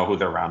 time to know who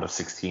their round of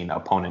 16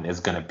 opponent is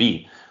going to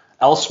be.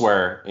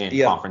 Elsewhere in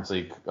Conference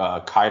League,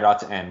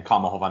 Kairat and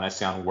Kamo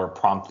Hovhannesyan were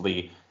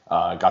promptly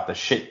got the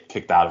shit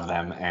kicked out of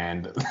them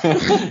and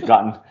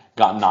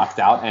got knocked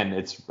out, and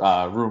it's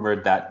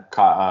rumored that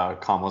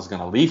Kamo's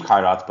going to leave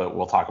Kairat, but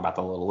we'll talk about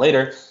that a little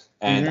later.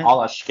 And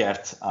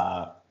Alashkert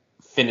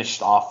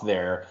finished off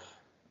their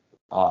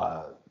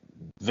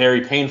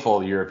very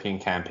painful European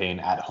campaign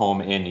at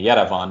home in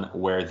Yerevan,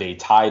 where they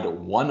tied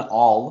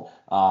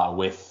 1-1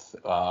 with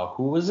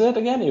who was it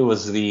again? It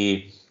was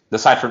the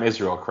side from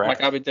Israel,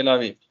 correct? Maccabi Tel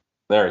Aviv.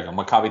 There you go,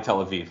 Maccabi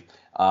Tel Aviv.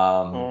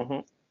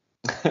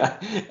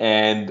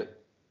 And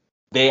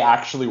they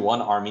actually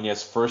won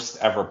Armenia's first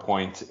ever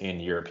point in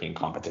European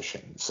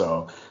competition.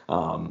 So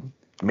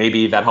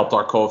maybe that helped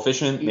our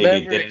coefficient.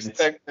 Maybe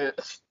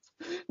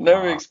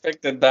Never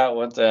expected that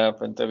one to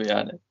happen, to be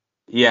honest.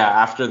 Yeah,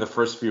 after the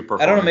first few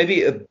performances. I don't know,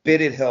 maybe a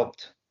bit it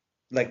helped.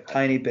 Like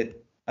tiny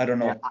bit. I don't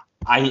know. Yeah,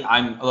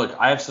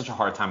 I have such a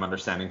hard time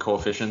understanding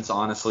coefficients,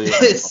 honestly.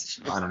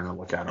 I don't even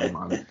look at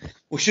them.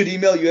 We should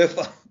email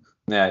UEFA.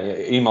 Yeah,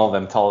 email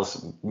them. Tell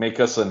us, make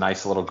us a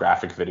nice little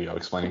graphic video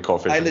explaining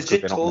coefficients. I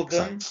legit told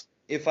them,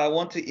 if I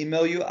want to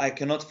email you, I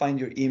cannot find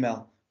your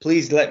email.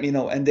 Please let me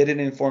know. And they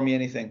didn't inform me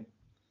anything.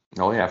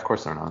 Oh, yeah, of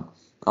course they're not.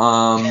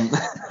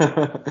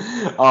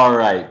 All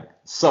right.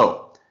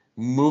 So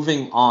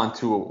moving on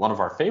to one of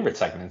our favorite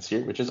segments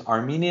here, which is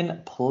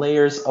Armenian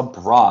players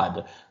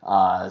abroad.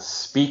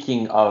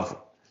 Speaking of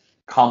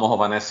Kamo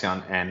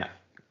Hovhannesyan and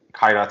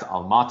Kairat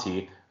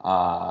Almaty,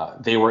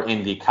 they were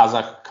in the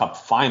Kazakh Cup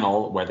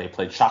final where they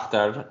played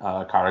Shakhtar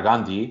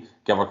Karagandi,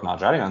 Gevorg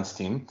Najaryan's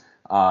team,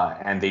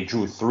 and they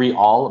drew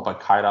 3-3,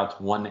 but Kairat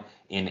won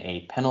in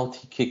a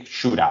penalty kick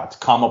shootout.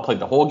 Kamo played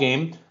the whole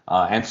game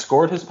and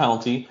scored his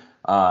penalty.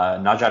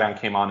 Najaryan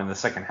came on in the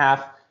second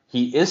half.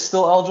 He is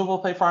still eligible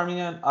to play for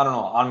Armenia. I don't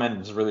know. Armen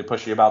is really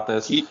pushy about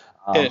this. He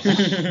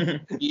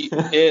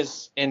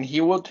is, and he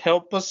would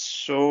help us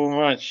so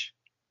much.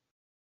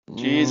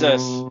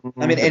 Jesus.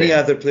 I mean, any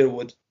other player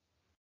would.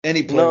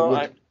 Any player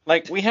would.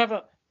 We have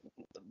a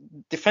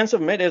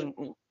defensive mid is.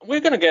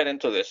 We're gonna get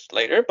into this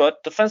later,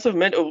 but defensive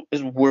mid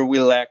is where we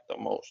lack the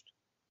most.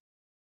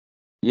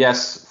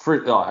 Yes,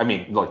 I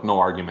mean, look, no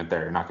argument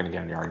there. You're not going to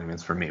get any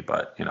arguments from me,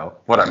 but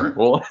whatever.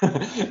 Well,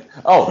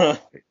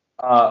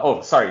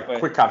 sorry. Wait.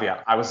 Quick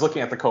caveat. I was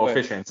looking at the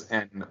coefficients,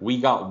 and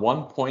we got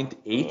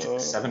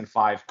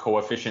 1.875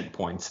 coefficient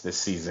points this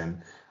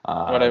season.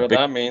 Whatever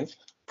that means.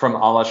 From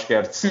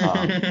Alashkert's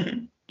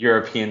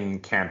European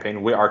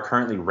campaign, we are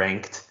currently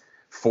ranked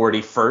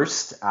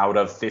 41st out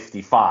of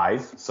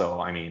 55. So,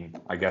 I mean,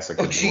 I guess it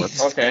could work.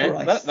 Okay,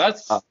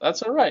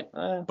 that's all right.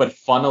 But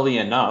funnily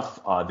enough,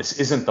 this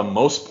isn't the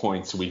most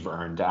points we've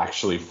earned.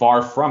 Actually,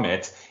 far from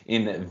it.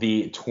 In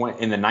the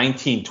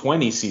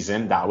 1920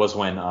 season, that was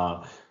when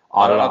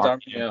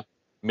Armenia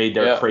made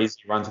their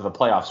crazy run to the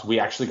playoffs. We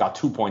actually got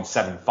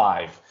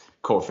 2.75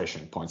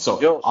 coefficient points.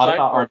 So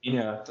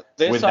Armenia,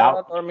 this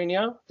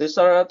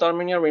Ararat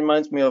Armenia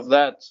reminds me of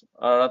that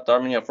Ararat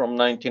Armenia from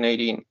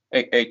 1918.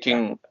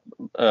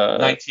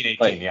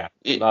 1918, yeah.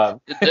 You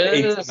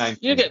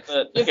get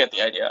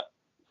the idea.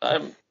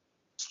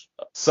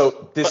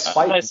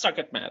 Despite I suck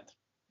at math.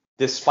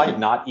 Despite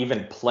not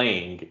even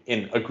playing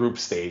in a group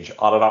stage,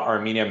 Ararat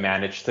Armenia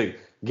managed to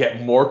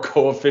get more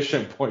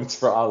coefficient points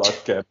for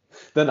Alashkert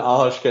than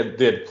Alashkert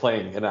did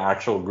playing in an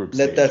actual group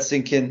stage. Let that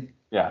sink in.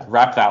 Yeah,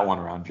 wrap that one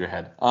around your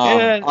head.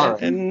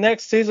 And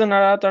next season,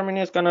 Ararat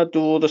Armenia is gonna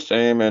do the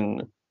same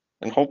and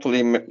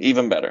hopefully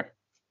even better.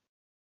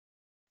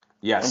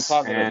 Yes,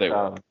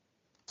 and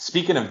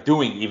speaking of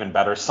doing even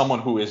better, someone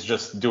who is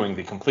just doing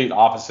the complete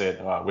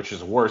opposite, which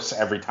is worse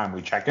every time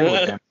we check in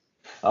with him,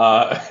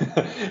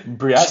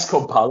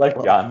 Briasco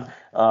Balagyan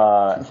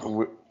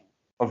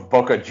of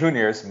Boca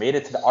Juniors made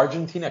it to the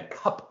Argentina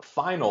Cup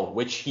final,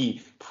 which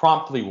he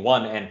promptly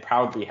won and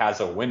proudly has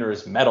a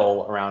winner's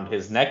medal around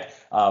his neck,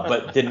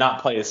 but did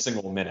not play a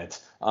single minute.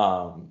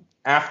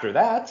 After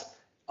that,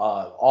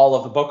 all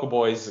of the Boca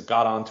boys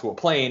got onto a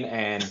plane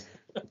and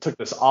took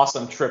this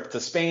awesome trip to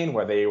Spain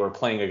where they were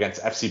playing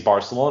against FC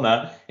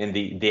Barcelona in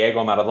the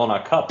Diego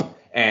Maradona Cup.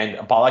 And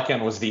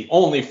Balakian was the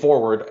only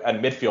forward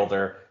and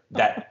midfielder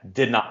that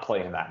did not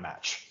play in that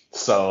match.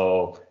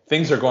 So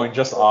things are going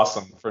just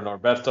awesome for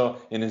Norberto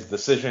in his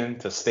decision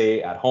to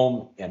stay at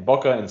home in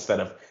Boca instead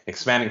of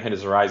expanding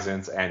his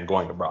horizons and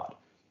going abroad.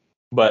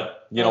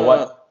 But you know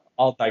what?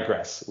 I'll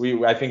digress.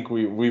 I think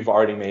we've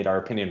already made our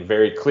opinion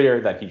very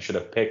clear that he should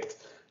have picked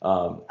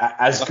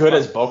as good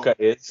as Boca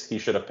is, he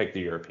should have picked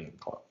the European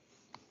club.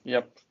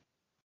 Yep.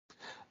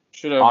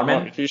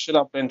 He should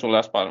have been to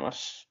Las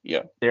Palmas.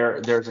 Yeah.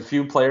 There's a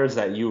few players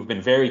that you've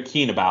been very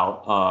keen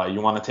about.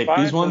 You want to take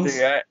these ones?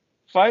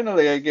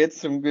 Finally, I get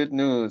some good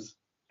news.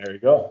 There you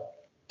go.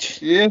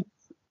 Yeah.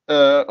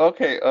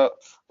 Okay.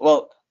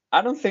 Well,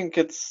 I don't think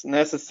it's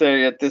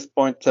necessary at this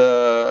point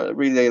to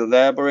really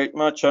elaborate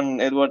much on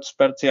Edward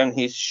Spertian.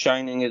 He's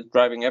shining. He's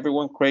driving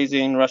everyone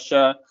crazy in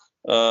Russia.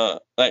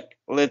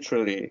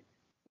 Literally,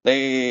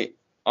 they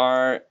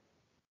are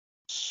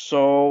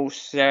so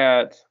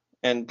sad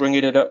and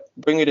bringing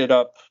it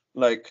up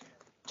like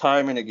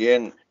time and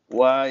again.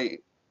 Why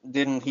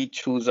didn't he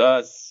choose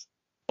us?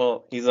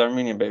 Well, he's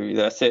Armenian, baby.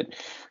 That's it.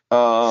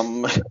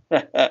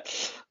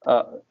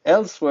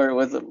 Elsewhere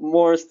with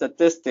more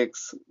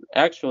statistics,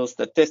 actual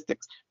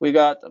statistics, we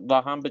got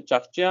Baham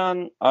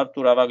Bechakjian,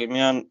 Artur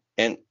Avagimian,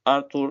 and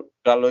Artur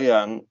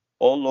Galoyan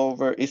all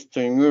over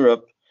Eastern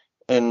Europe.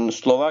 In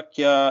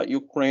Slovakia,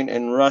 Ukraine,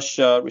 and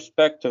Russia,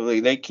 respectively.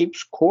 They keep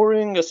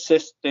scoring,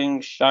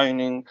 assisting,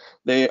 shining.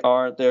 They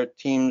are their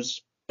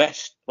team's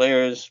best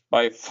players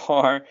by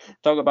far.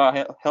 Talk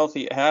about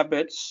healthy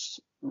habits,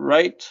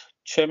 right,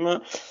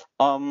 Chema?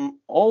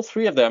 All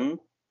three of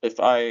them,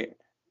 I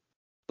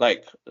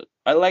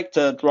like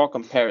to draw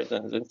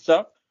comparisons and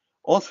stuff.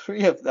 All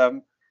three of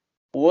them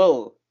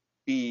will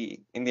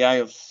be in the eye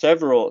of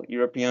several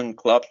European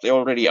clubs. They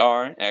already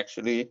are,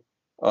 actually.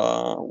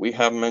 We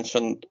have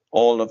mentioned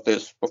all of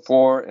this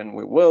before, and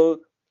we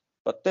will.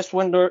 But this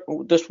winter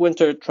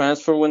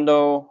transfer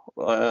window,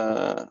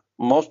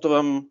 most of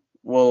them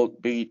will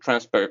be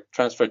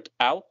transferred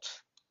out.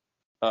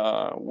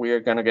 We are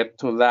gonna get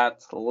to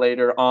that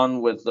later on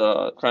with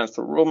the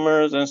transfer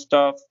rumors and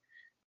stuff.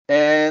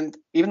 And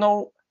even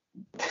though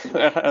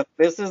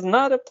this is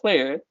not a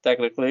player,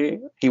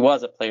 technically, he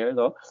was a player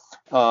though.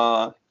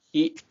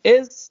 He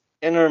is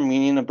an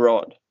Armenian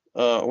abroad.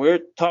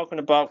 We're talking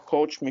about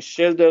Coach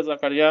Michel de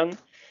Zakarian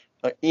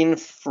in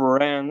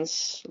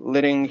France,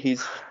 leading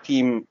his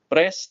team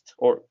Brest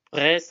to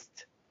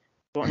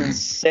an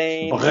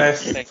insane.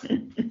 Brest.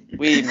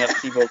 Oui,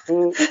 merci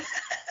beaucoup.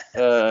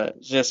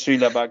 Je suis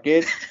la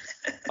baguette.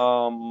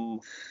 Oh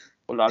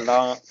la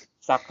la,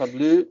 sacre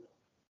bleu.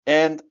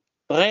 And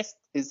Brest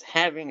is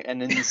having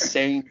an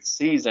insane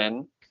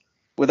season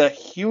with a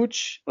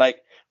huge,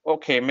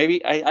 okay,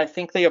 maybe I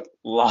think they have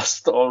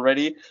lost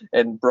already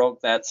and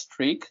broke that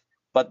streak,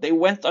 but they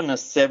went on a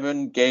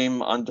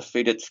 7-game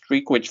undefeated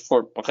streak, which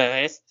for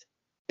Brest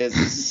is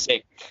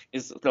sick.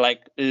 Is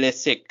like le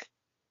sick,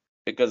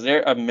 because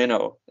they're a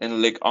minnow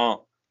in Ligue 1.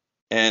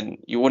 and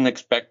you wouldn't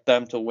expect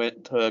them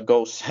to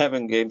go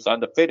 7 games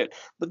undefeated.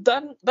 But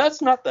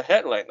that's not the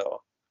headline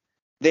though.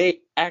 They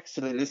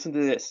actually, listen to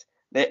this.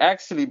 They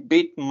actually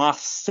beat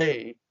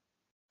Marseille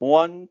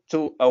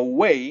 1-2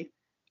 away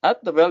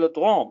at the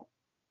Velodrome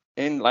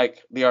in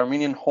like the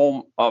Armenian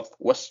home of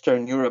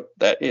Western Europe,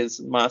 that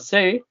is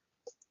Marseille,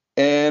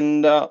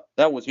 and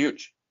that was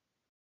huge.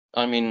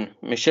 I mean,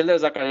 Michel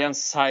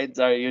Zakarian's sides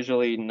are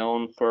usually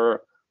known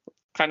for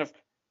kind of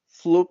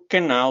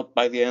fluking out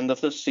by the end of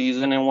the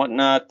season and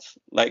whatnot,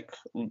 like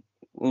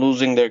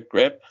losing their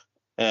grip.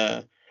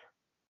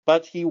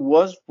 But he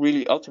was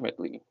really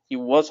ultimately he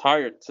was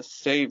hired to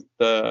save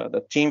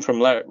the team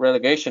from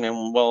relegation,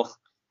 and well,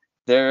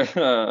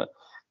 they're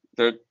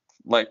they're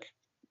like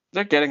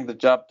they're getting the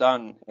job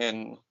done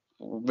and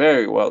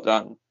very well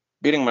done.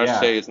 Beating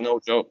Marseille is no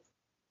joke.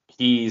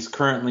 He's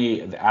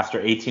currently,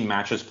 after 18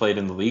 matches played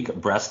in the league,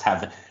 Brest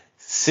have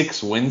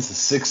 6 wins,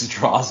 6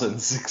 draws,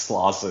 and 6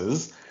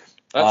 losses.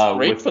 That's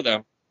great for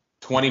them.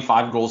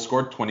 25 goals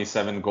scored,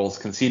 27 goals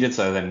conceded,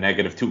 so a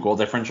 -2 goal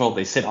differential.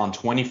 They sit on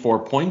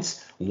 24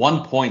 points,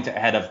 1 point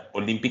ahead of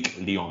Olympique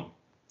Lyon.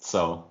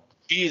 So,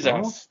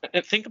 Jesus,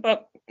 think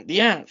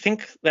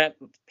that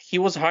he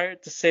was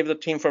hired to save the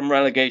team from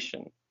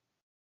relegation.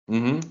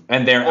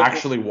 And they're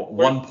actually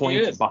 1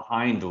 point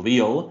behind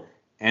Lille,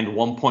 and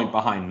 1 point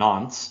behind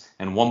Nantes,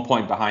 and 1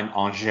 point behind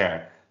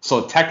Angers.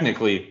 So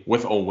technically,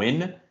 with a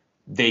win,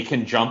 they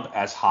can jump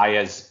as high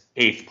as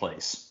 8th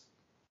place,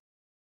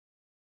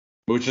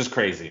 which is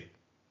crazy.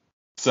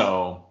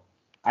 So,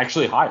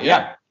 actually high.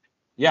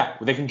 Yeah,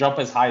 they can jump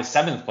as high as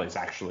 7th place,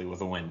 actually,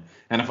 with a win,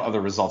 and if other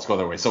results go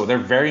their way. So they're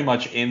very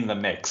much in the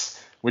mix,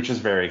 which is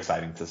very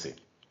exciting to see.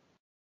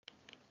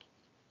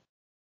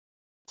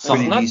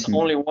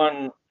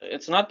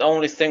 It's not the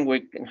only thing we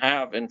can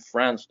have in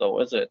France, though,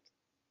 is it?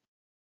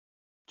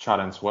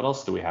 Chadens, what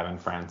else do we have in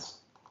France?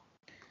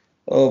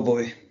 Oh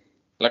boy,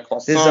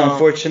 this is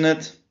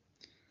unfortunate.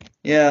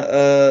 Yeah,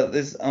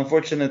 this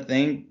unfortunate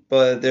thing,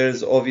 but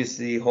there's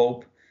obviously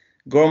hope.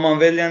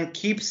 Gormanvelian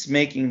keeps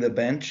making the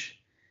bench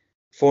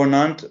for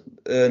Nantes,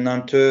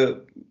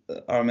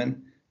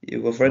 Armin,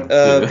 you go for it,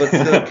 but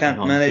still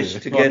can't manage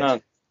to get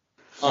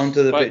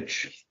onto the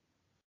pitch.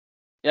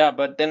 Yeah,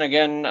 but then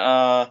again,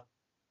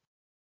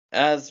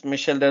 as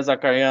Michel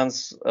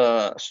Zakarian's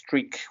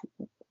streak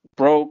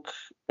broke,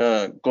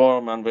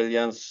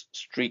 Gormanvelian's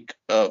streak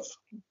of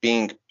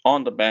being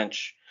on the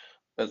bench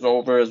is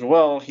over as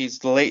well.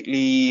 He's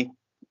lately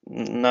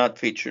not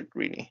featured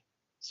really,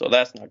 so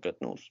that's not good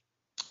news.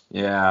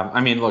 Yeah,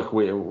 I mean, look,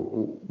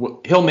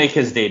 he'll make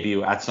his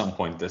debut at some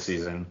point this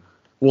season.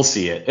 We'll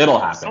see it. It'll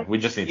happen. We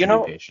just need to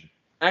be patient.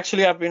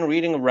 Actually, I've been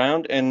reading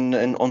around and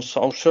on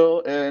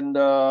social, and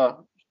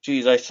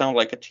geez, I sound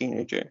like a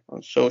teenager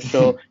on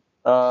social.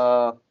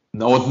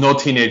 No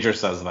teenager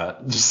says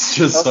that.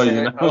 Just so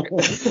you know.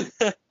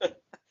 Okay.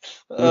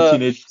 No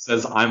teenager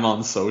says I'm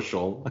on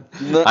social.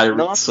 I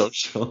read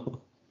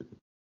social.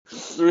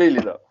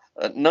 Really though,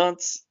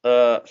 Nantes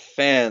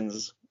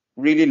fans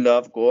really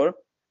love Gore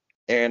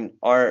and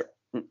are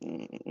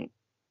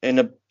in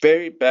a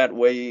very bad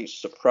way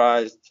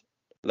surprised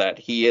that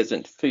he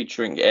isn't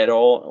featuring at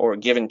all or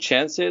given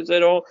chances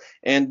at all,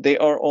 and they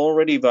are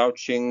already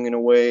vouching in a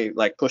way,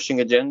 like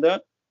pushing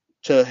agenda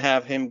to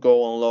have him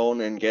go on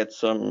loan and get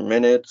some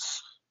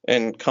minutes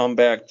and come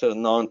back to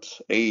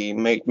Nantes a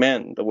made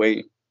man, the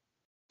way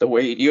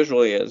it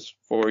usually is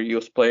for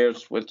youth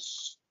players with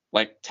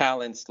like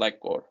talents like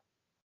Gore.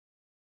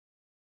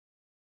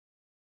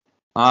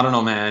 I don't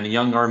know, man.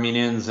 Young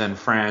Armenians and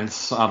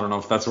France. I don't know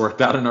if that's worked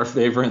out in our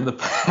favor in the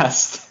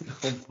past.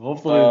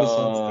 Hopefully this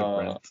one's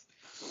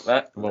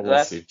different.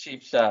 That's a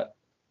cheap shot.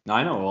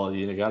 I know. Well,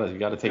 you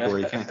gotta take it where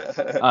you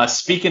can.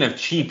 Speaking of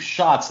cheap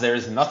shots, there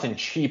is nothing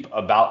cheap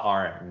about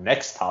our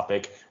next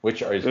topic,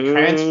 which are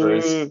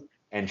transfers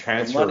and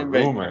transfer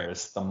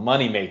rumors, the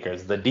money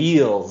makers, the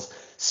deals.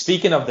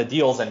 Speaking of the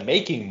deals and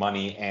making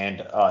money and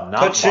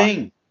not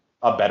buying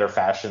a better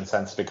fashion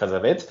sense because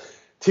of it,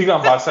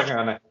 Tigran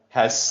Barsakyan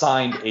has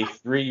signed a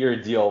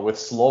 3-year deal with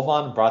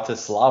Slovan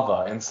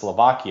Bratislava in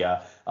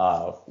Slovakia,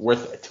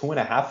 worth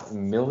 2.5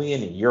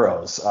 million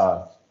euros.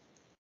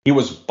 He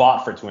was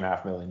bought for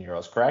 2.5 million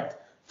euros, correct?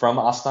 From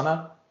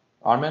Astana,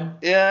 Armin?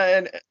 Yeah,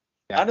 and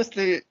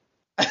honestly,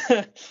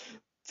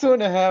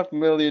 2.5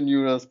 million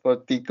euros for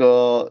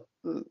Tico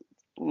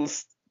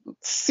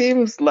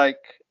seems like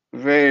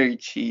very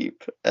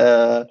cheap.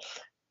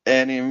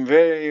 And in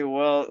very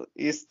well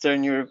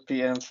Eastern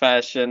European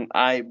fashion,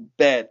 I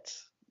bet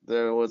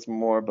there was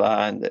more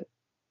behind it.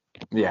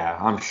 Yeah,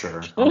 I'm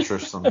sure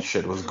some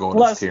shit was going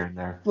here and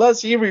there.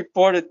 Plus, he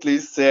reportedly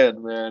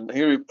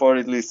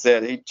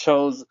said he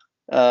chose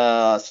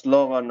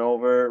Slovan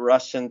over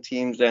Russian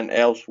teams and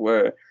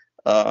elsewhere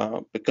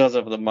because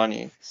of the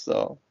money.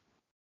 So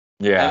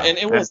yeah, and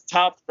it was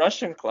top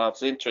Russian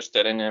clubs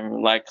interested in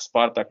him, like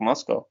Spartak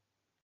Moscow.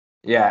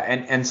 Yeah,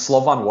 and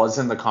Slovan was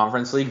in the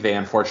Conference League. They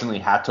unfortunately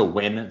had to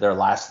win their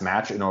last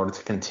match in order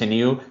to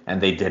continue,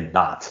 and they did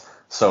not.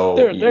 So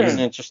they're an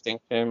interesting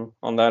team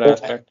on that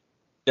aspect.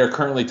 They're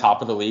currently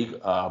top of the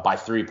league by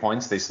 3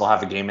 points. They still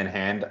have a game in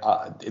hand.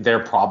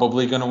 They're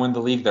probably going to win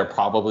the league. They're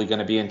probably going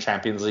to be in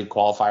Champions League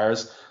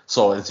qualifiers.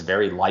 So it's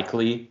very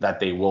likely that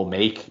they will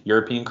make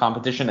European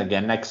competition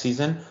again next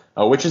season,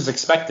 which is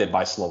expected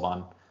by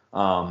Slovan.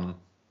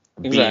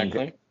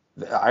 Exactly.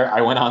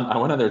 I went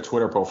on their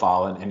Twitter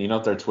profile, and you know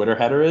what their Twitter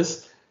header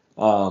is?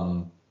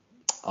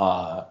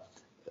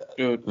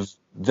 Dude.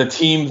 The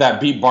team that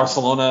beat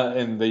Barcelona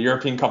in the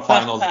European Cup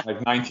finals in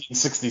like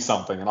 1960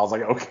 something, and I was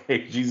like,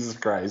 okay, Jesus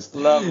Christ.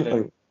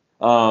 Lovely.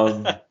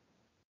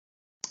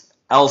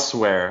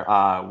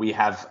 Elsewhere, we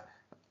have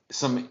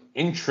some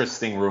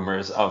interesting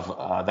rumors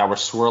of that were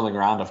swirling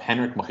around of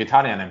Henrik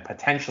Mkhitaryan and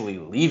potentially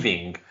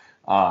leaving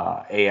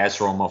AS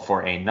Roma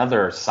for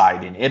another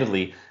side in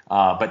Italy.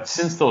 But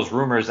since those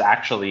rumors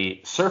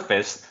actually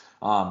surfaced,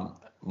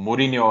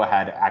 Mourinho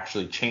had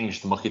actually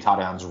changed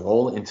Mkhitaryan's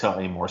role into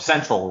a more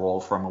central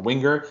role from a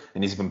winger,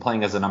 and he's been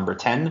playing as a number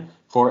 10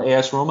 for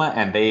AS Roma,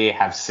 and they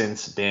have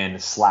since been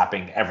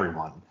slapping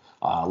everyone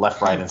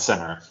left, right, and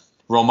center.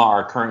 Roma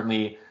are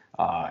currently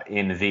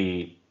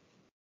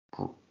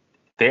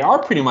they are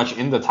pretty much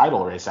in the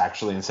title race,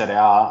 actually, and said,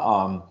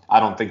 I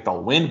don't think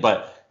they'll win,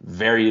 but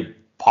very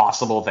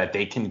possible that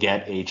they can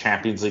get a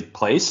Champions League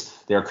place.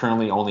 They are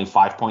currently only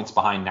 5 points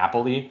behind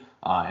Napoli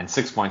and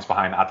 6 points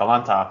behind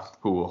Atalanta,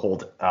 who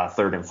hold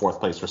third and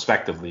fourth place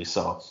respectively.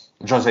 So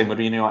Jose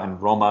Mourinho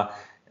and Roma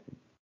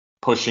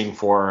pushing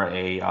for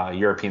a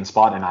European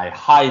spot, and I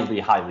highly,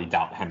 highly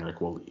doubt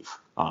Henrik will leave.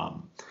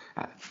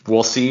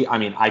 We'll see. I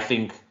mean, I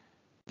think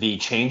the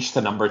change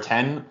to number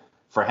 10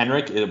 for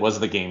Henrik, it was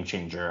the game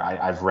changer.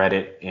 I've read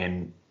it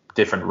in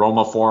different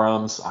Roma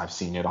forums. I've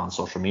seen it on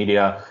social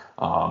media.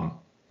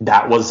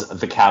 That was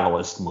the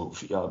catalyst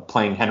move.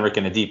 Playing Henrik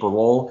in a deeper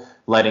role,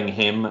 letting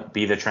him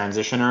be the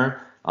transitioner.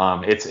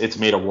 It's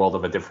made a world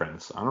of a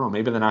difference. I don't know.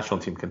 Maybe the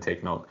national team can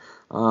take note.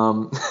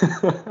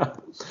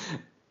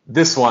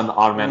 This one,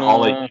 Armen, I'll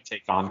let you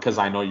take on because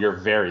I know you're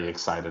very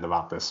excited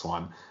about this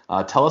one.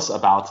 Tell us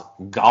about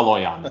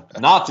Galoyan,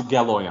 not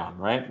Galoyan,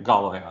 right?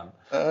 Galoyan.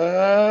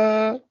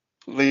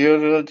 The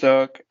usual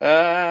joke.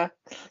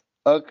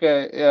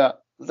 Okay, yeah.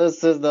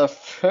 This is the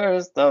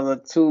first of the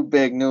two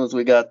big news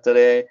we got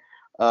today,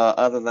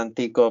 other than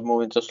Tikov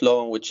moving to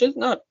Slovan, which is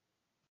not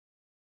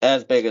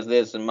as big as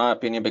this, in my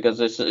opinion, because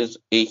this is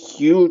a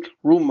huge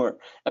rumor.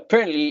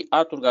 Apparently,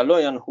 Artur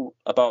Galoyan,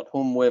 about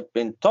whom we've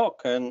been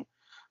talking,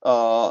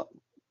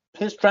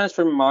 his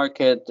transfer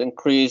market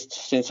increased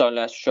since our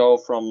last show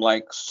from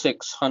like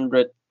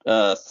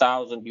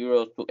 600,000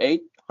 euros to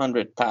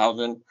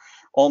 800,000,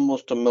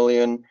 almost a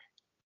million.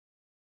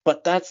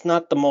 But that's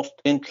not the most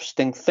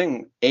interesting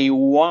thing. A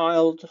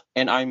wild,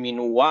 and I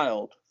mean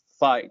wild,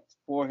 fight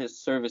for his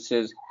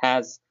services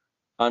has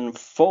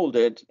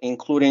unfolded,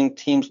 including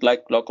teams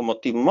like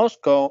Lokomotiv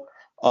Moscow,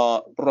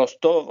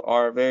 Rostov,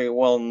 are very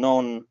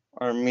well-known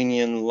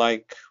Armenian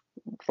like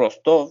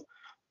Rostov,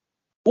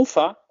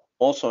 Ufa,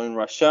 also in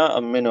Russia,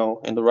 a minnow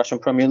in the Russian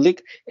Premier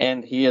League,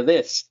 and hear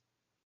this,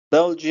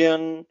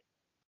 Belgian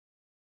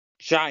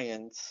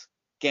Giants,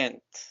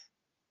 Ghent.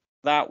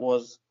 That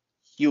was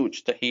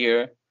huge to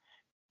hear.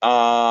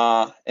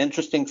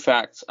 Interesting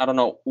facts. I don't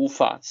know.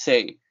 Ufa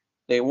say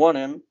they want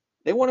him.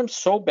 They want him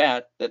so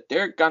bad that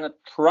they're gonna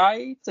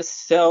try to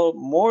sell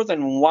more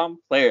than one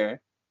player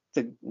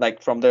to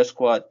like from their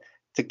squad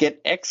to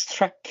get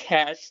extra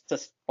cash to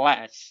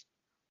splash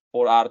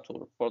for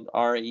Artur, for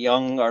our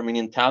young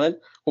Armenian talent,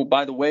 who,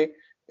 by the way,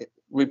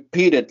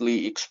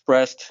 repeatedly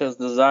expressed his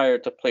desire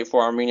to play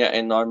for Armenia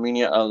and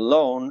Armenia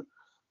alone.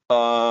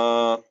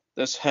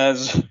 This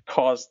has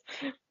caused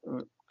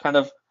kind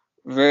of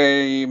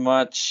very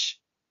much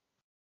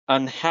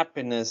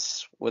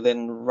unhappiness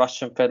within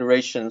Russian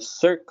Federation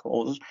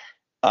circles.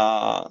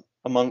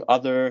 Among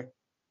other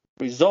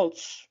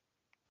results,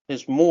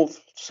 his move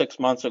 6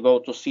 months ago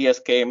to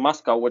CSKA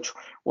Moscow, which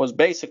was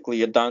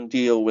basically a done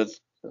deal with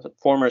the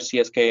former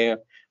CSKA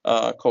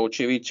coach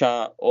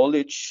Ivica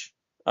Olic.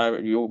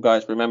 You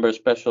guys remember,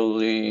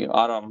 especially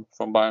Aram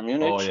from Bayern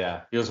Munich. Oh,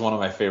 yeah. He was one of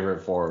my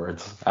favorite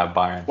forwards at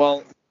Bayern.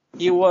 Well,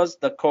 he was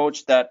the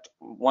coach that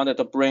wanted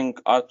to bring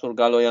Artur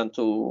Galoyan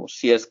to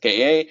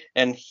CSKA,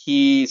 and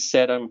he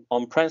said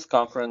on press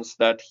conference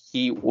that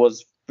he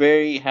was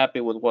very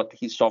happy with what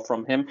he saw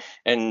from him,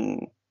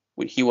 and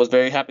he was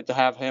very happy to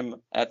have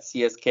him at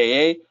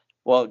CSKA.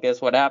 Well,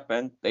 guess what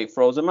happened? They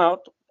froze him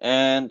out,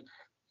 and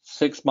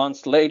 6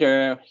 months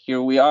later,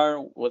 here we are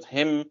with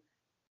him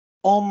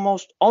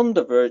almost on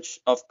the verge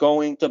of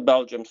going to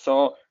Belgium.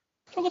 So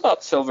talk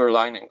about silver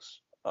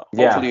linings.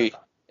 Hopefully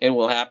it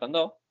will happen,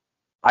 though.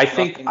 I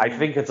think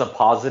it's a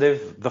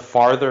positive. The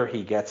farther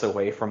he gets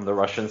away from the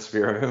Russian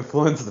sphere of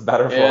influence, the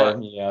better for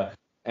Armenia.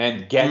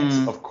 And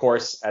Ghent, of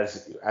course,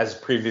 as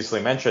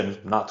previously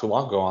mentioned not too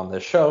long ago on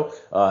this show,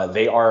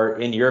 they are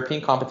in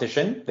European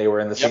competition. They were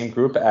in the same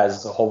group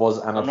as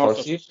Hovos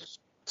Anatorsi.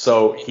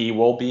 So he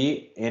will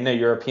be in a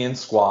European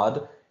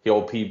squad.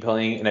 He'll be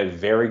playing in a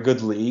very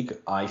good league.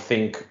 I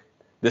think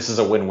this is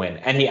a win-win.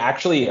 And he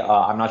actually,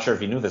 I'm not sure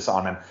if you knew this,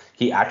 Armen,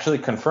 he actually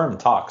confirmed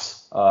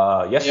talks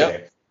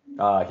yesterday.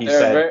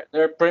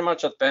 They're pretty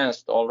much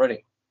advanced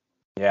already.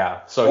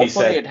 Yeah. So Hopefully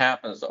he said it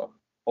happens though.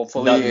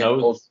 Hopefully it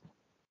goes.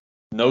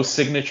 No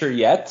signature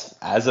yet,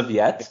 as of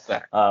yet.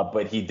 Exactly.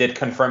 But he did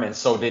confirm, and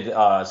so did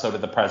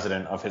the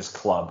president of his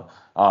club,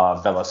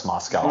 Veles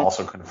Moscow,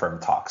 also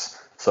confirmed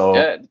talks. So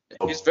yeah,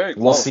 he's very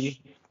close. We'll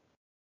see.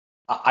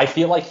 I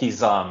feel like he's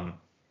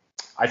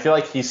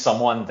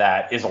someone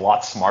that is a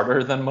lot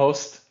smarter than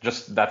most.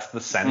 Just that's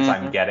the sense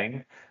I'm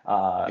getting.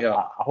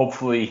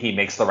 Hopefully he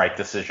makes the right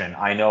decision.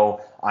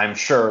 I'm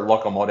sure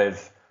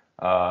Lokomotiv.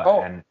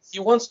 And he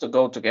wants to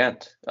go to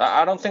Ghent.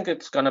 I don't think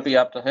it's gonna be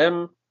up to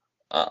him.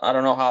 I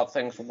don't know how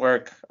things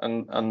work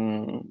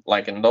and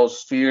like in those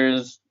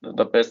spheres,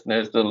 the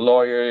business, the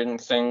lawyering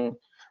thing.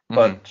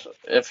 But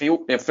if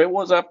it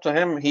was up to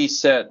him, he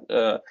said,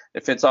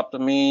 if it's up to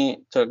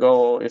me to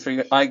go, if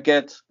I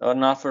get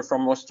an offer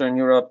from Western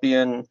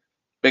European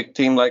big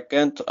team like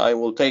Ghent, I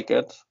will take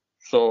it.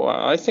 So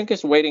I think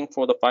he's waiting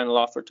for the final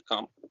offer to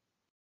come.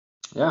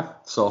 Yeah.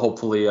 So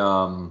hopefully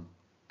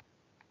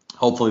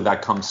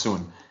that comes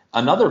soon.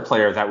 Another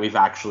player that we've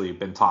actually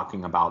been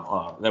talking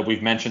about, that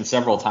we've mentioned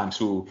several times,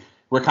 who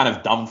we're kind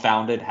of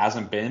dumbfounded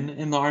hasn't been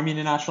in the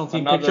Armenian national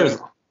team picture, is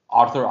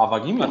Arthur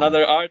Avagimyan.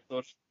 Another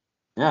Arthur.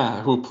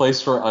 Yeah, who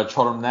plays for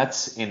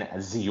Choromnets in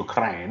the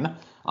Ukraine.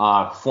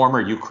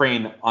 Former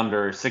Ukraine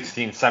under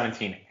 16,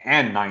 17,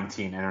 and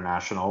 19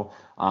 international.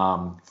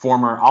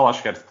 Former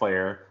Alashkert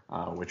player,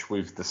 which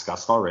we've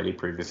discussed already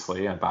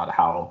previously about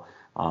how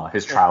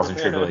his trials and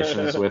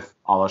tribulations with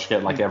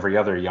Alashkert, like every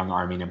other young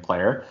Armenian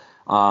player,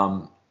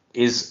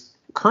 is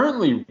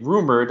currently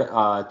rumored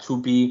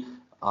to be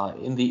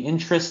in the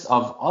interest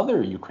of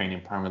other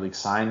Ukrainian Premier League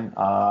side,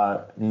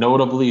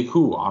 notably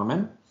who,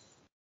 Armen?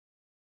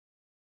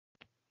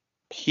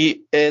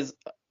 He is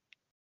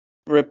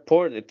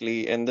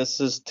reportedly, and this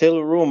is still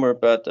a rumor,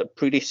 but a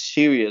pretty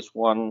serious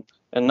one,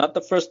 and not the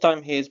first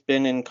time he's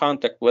been in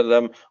contact with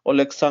them,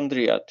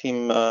 Alexandria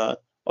team.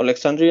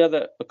 Alexandria,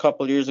 that a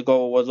couple years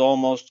ago was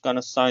almost going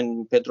to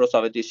sign Pedro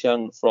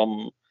Savedisyan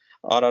from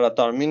Ararat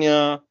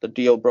Armenia. The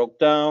deal broke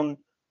down,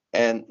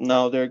 and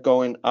now they're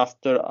going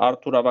after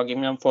Artur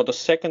Avagimyan for the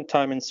second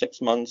time in 6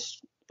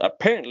 months.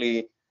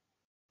 Apparently,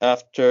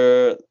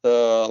 after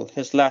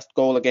his last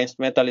goal against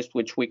Metalist,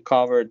 which we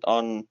covered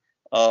on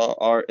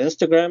our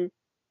Instagram,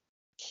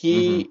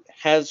 he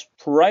has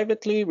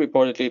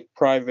reportedly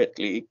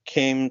privately,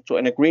 came to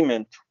an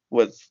agreement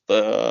with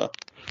the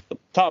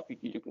top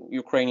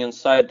Ukrainian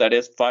side that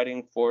is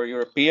fighting for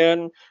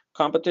European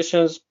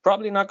competitions.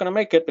 Probably not going to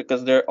make it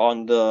because they're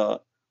on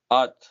the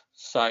odd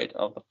side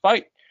of the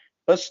fight,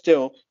 but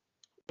still,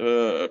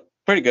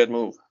 pretty good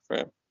move for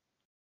him.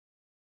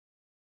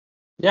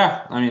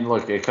 Yeah, I mean,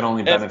 look, it could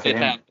only benefit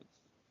him. Happens.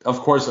 Of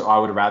course, I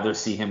would rather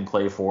see him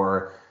play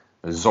for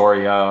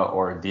Zorya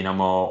or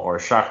Dinamo or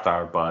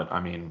Shakhtar, but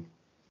I mean,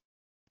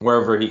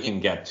 wherever he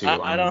can get to.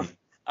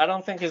 I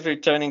don't think he's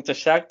returning to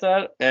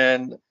Shakhtar,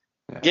 and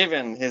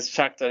given his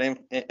Shakhtar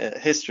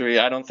history,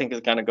 I don't think he's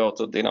gonna go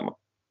to Dinamo.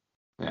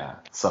 Yeah.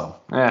 So,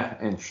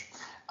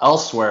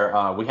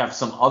 elsewhere, we have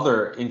some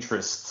other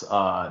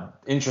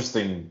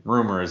interesting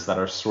rumors that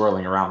are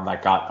swirling around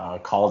that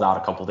got called out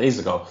a couple days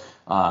ago.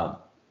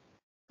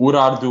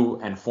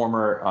 Urartu and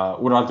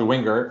Urartu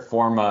winger,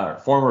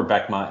 former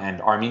Bekma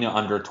and Armenia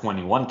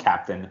under-21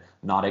 captain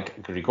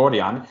Narek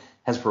Grigoryan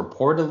has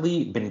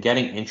reportedly been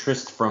getting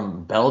interest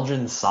from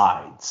Belgian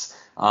sides.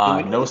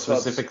 No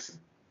specifics.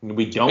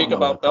 We don't know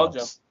about the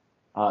clubs.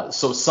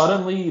 So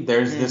suddenly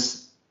there's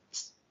this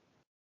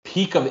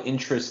peak of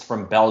interest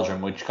from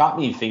Belgium, which got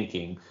me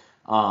thinking,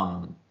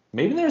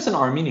 maybe there's an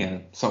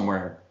Armenian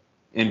somewhere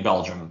in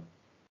Belgium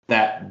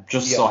that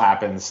just so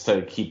happens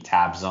to keep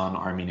tabs on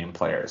Armenian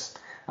players.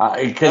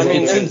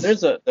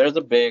 There's a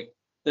big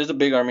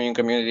Armenian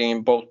community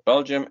in both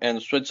Belgium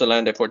and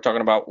Switzerland. If we're talking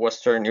about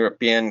Western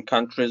European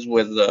countries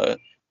with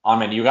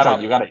Armen, you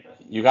gotta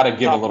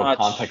give a little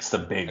context to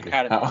big.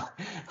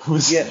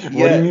 What do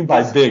you mean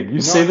by big?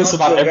 You say this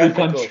about every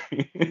country.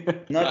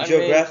 Not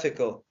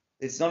geographical.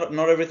 It's not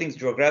everything's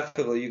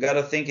geographical. You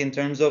gotta think in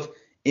terms of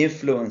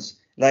influence.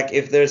 Like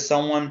if there's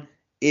someone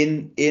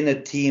in a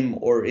team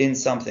or in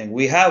something,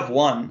 we have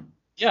one.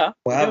 Yeah,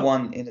 we have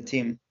one in a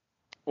team.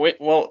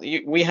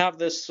 We have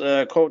this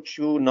coach,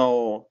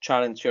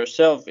 challenge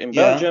yourself in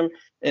Belgium.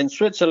 In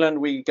Switzerland,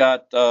 we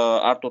got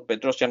Artur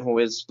Petrosyan, who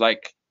is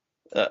like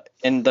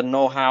in the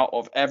know-how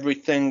of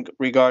everything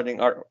regarding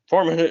our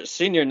former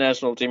senior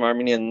national team,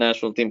 Armenian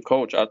national team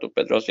coach, Artur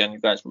Petrosyan. You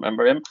guys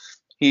remember him?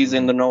 He's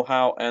in the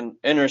know-how and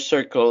inner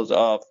circles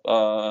of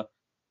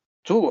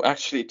two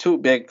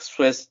big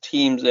Swiss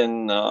teams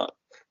in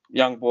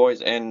young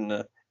boys.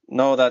 And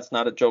no, that's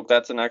not a joke.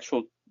 That's an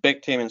actual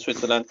big team in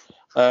Switzerland.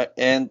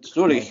 And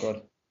Zurich.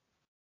 Oh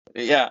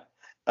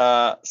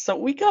so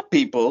we got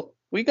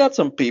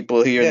some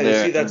people here and there.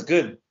 You see, that's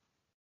good.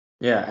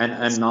 Yeah,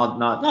 and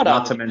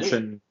not to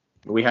mention,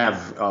 we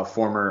have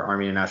former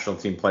Armenian national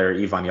team player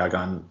Ivan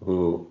Yagan,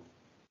 who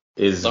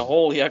is the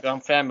whole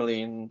Yagan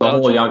family in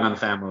Belgium. The whole Yagan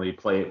family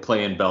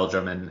play in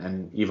Belgium,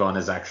 and Ivan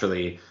is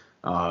actually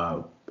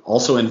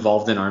also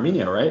involved in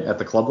Armenia, right? At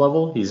the club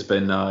level, he's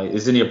been.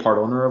 Isn't he a part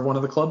owner of one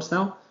of the clubs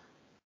now?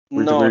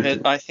 No,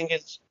 I think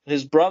it's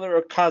his brother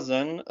or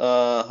cousin,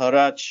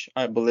 Harac,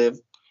 I believe,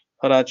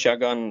 Harac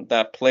Yagan,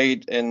 that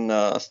played in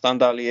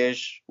Standard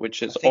Liège,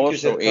 which is I think you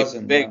also said a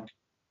cousin, big.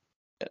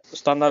 yeah.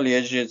 Standard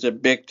Liège is a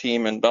big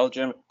team in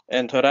Belgium,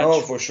 and Oh,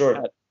 for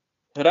sure.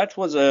 Harac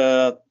was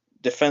a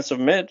defensive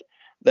mid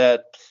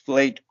that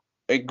played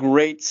a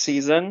great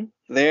season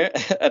there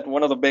at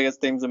one of the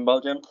biggest teams in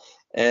Belgium.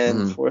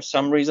 And for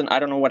some reason, I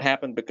don't know what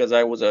happened, because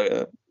I was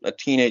a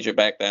teenager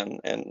back then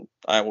and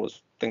I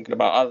was thinking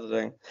about other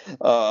things.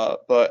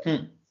 But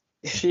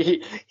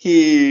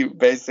he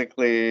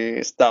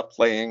basically stopped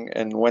playing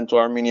and went to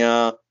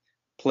Armenia,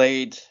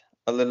 played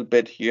a little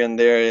bit here and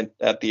there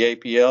at the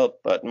APL,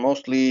 but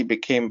mostly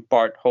became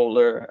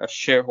a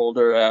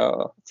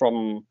shareholder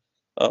from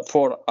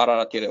for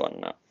Ararat Yerevan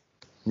now.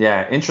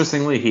 Yeah,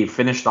 interestingly, he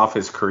finished off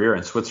his career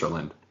in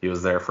Switzerland. He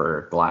was there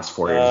for the last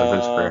 4 years of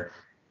his career.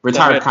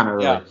 Retired kind of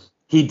early. Yeah.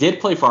 He did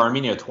play for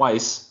Armenia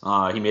twice.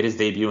 He made his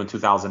debut in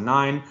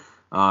 2009.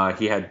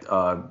 He had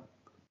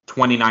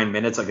 29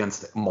 minutes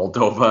against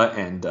Moldova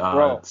and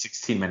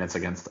 16 minutes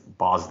against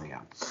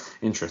Bosnia.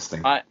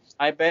 Interesting.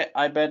 I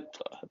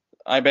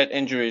bet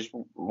injuries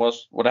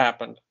was what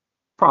happened.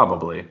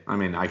 Probably. I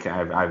mean,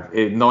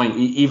 knowing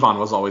Ivan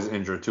was always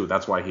injured too.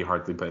 That's why he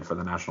hardly played for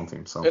the national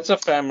team. So it's a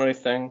family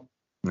thing.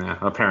 Yeah,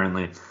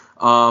 apparently.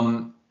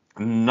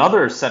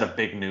 Another set of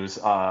big news.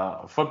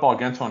 Football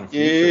Kentron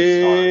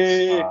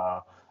future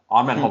stars.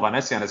 Armen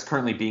Hovhannisyan is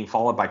currently being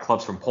followed by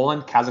clubs from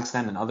Poland,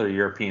 Kazakhstan, and other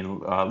European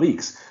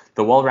leagues.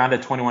 The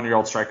well-rounded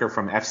 21-year-old striker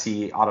from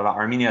FC Ararat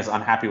Armenia is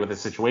unhappy with the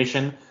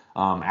situation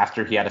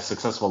after he had a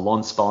successful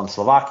loan spell in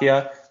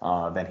Slovakia.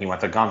 Then he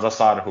went to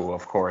Ganzasar, who,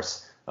 of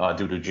course,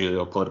 due to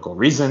geopolitical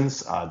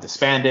reasons,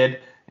 disbanded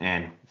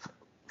and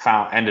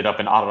ended up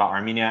in Ararat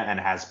Armenia and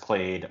has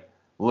played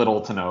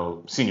little to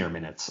no senior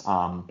minutes.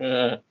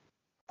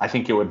 I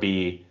think it would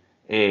be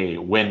a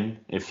win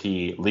if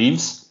he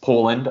leaves.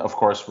 Poland, of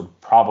course,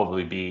 would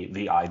probably be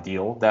the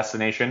ideal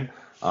destination.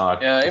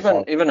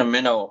 Even a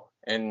minnow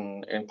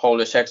in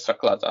Polish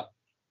Ekstraklasa.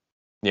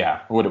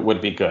 Yeah,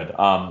 would be good.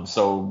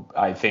 So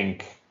I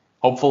think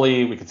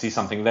hopefully we could see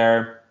something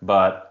there,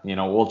 but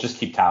we'll just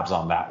keep tabs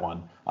on that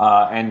one.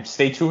 And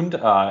stay tuned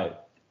for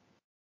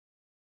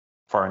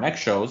our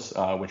next shows,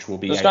 which will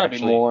be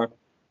more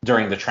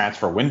during the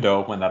transfer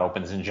window when that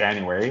opens in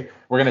January.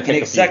 We're going to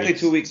take exactly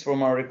 2 weeks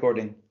from our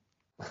recording.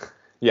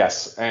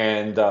 Yes,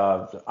 and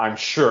I'm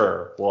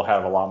sure we'll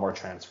have a lot more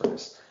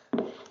transfers.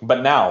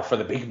 But now for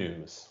the big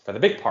news, for the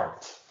big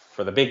part,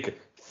 for the big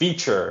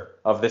feature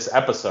of this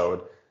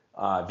episode,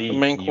 the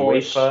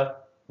UEFA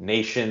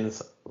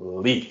Nations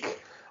League.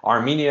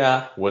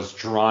 Armenia was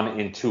drawn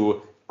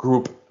into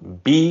Group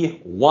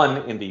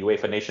B1 in the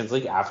UEFA Nations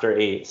League after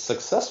a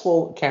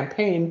successful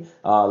campaign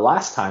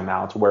last time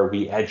out, where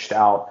we edged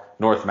out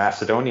North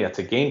Macedonia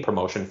to gain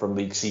promotion from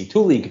League C to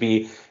League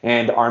B,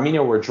 and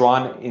Armenia were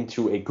drawn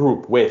into a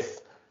group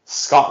with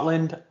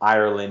Scotland,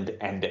 Ireland,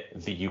 and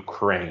the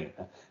Ukraine.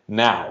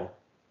 Now,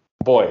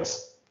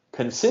 boys,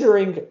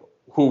 considering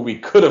who we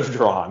could have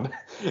drawn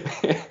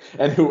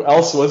and who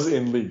else was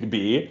in League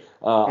B,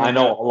 I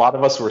know a lot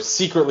of us were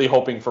secretly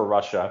hoping for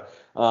Russia.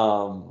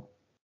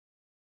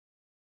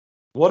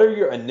 What are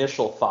your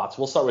initial thoughts?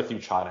 We'll start with you,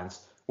 Chadens.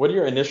 What are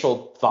your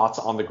initial thoughts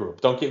on the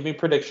group? Don't give me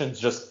predictions.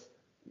 Just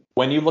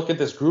when you look at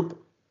this group,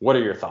 what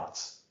are your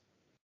thoughts?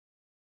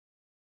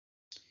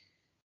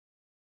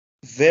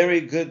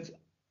 Very good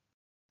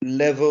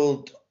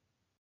leveled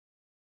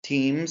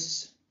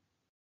teams.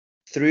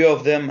 3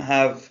 of them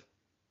have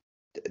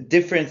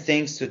different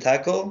things to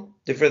tackle,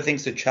 different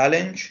things to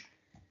challenge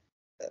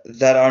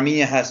that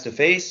Armenia has to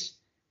face.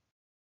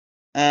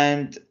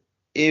 And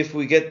if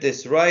we get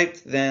this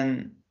right,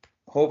 then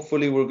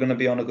hopefully we're going to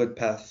be on a good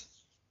path.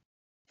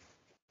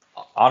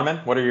 Armen,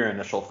 what are your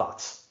initial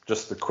thoughts?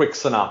 Just a quick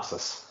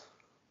synopsis.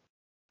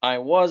 I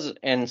was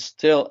and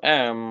still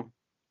am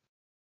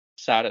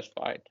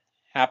satisfied,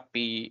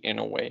 happy in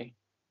a way.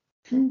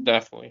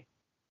 Definitely.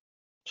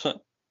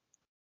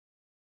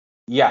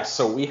 Yeah,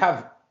 so we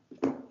have,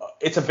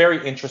 it's a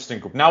very interesting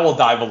group. Now we'll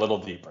dive a little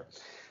deeper.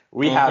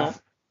 We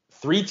have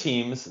 3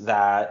 teams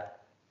that,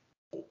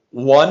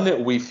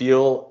 one, we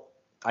feel,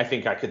 I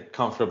think I could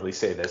comfortably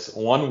say this,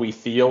 one we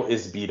feel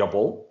is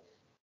beatable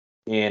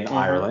in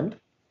Ireland.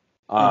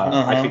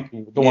 I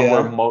think the one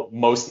we're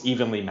most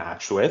evenly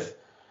matched with.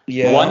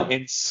 Yeah. One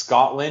in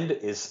Scotland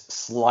is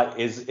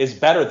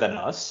better than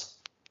us,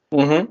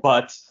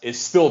 but is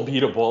still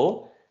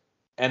beatable.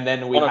 And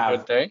then we have a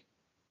good day.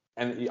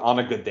 And on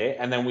a good day,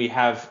 and then we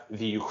have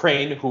the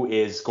Ukraine, who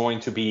is going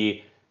to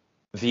be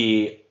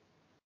the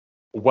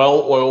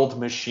well-oiled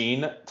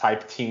machine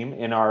type team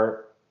in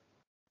our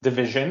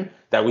division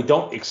that we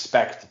don't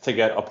expect to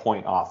get a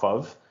point off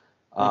of.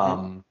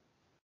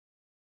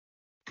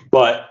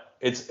 But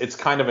it's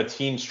kind of a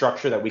team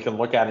structure that we can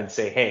look at and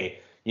say, hey,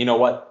 you know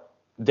what?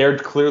 They're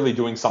clearly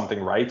doing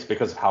something right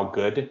because of how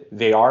good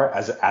they are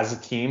as a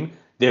team.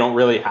 They don't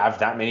really have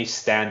that many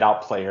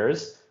standout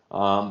players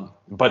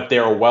but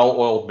they're a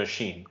well-oiled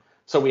machine.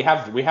 So we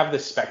have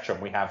this spectrum.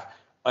 We have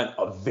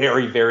a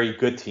very, very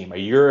good team, a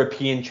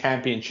European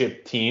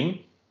Championship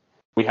team.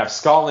 We have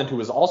Scotland, who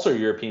is also a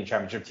European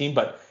Championship team,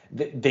 but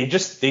they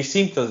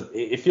seem to.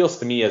 It feels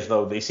to me as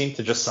though they seem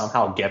to just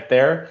somehow get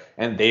there,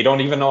 and they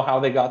don't even know how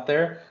they got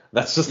there.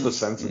 That's just the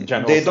sense in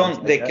general. They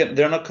don't.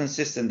 They're not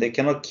consistent. They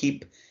cannot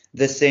keep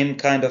the same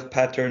kind of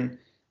pattern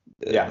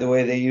the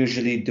way they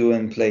usually do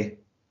and play.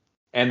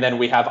 And then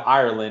we have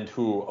Ireland,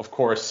 who, of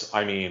course,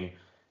 I mean,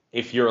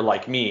 if you're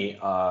like me,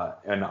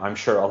 and I'm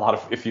sure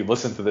if you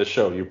listen to this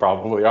show, you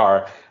probably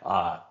are,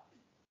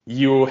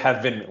 you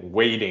have been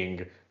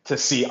waiting to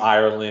see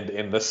Ireland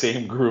in the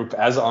same group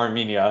as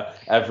Armenia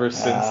ever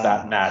since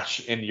that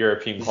match in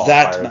European qualifiers.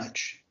 That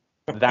match.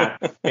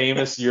 That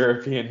famous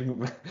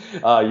European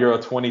Euro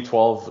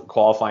 2012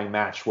 qualifying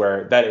match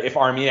that if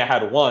Armenia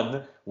had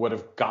won, would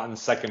have gotten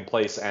second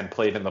place and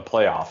played in the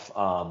playoff.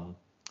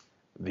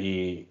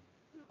 The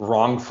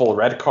wrongful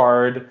red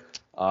card,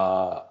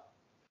 that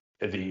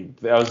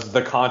was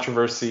the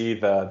controversy,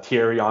 the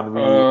Thierry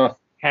Henry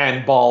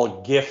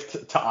handball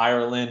gift to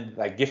Ireland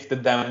that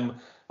gifted them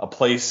a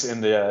place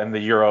in the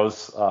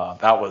Euros.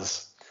 That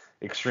was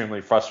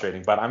extremely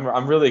frustrating, but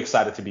I'm really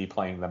excited to be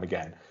playing them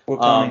again. We're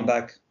coming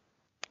back.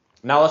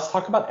 Now let's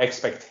talk about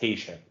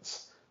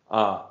expectations.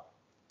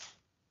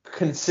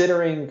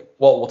 Considering,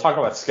 we'll talk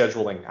about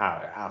scheduling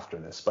after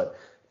this, but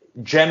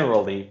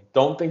generally,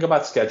 don't think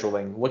about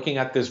scheduling. Looking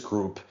at this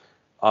group,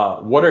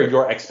 what are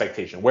your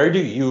expectations? Where do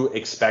you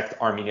expect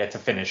Armenia to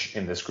finish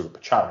in this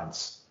group? Challenge.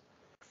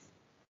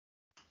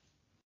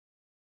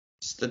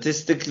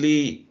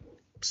 Statistically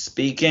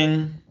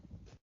speaking,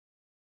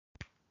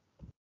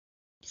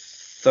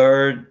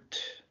 third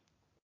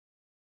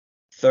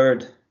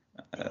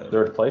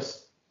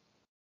place.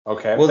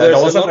 Okay. Well, that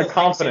wasn't a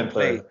confident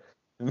third.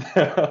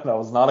 That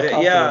was not a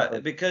confident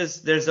third.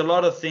 Because there's a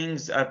lot of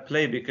things at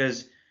play,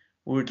 because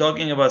we're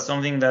talking about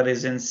something that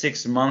is in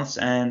 6 months,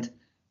 and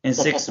in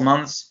 6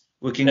 months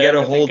we can get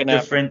a whole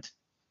different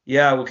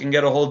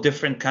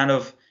kind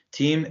of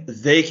team.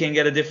 They can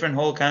get a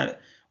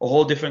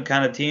whole different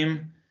kind of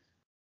team.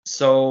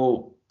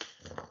 So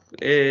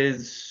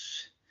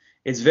it's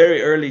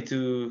very early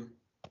to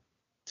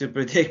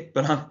predict,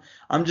 but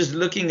I'm just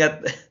looking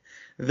at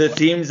the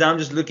teams. I'm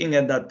just looking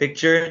at that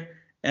picture,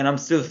 and I'm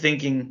still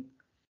thinking,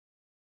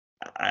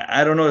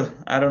 I don't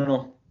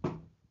know.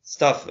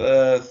 Stuff.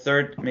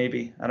 Third,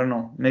 maybe. I don't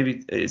know.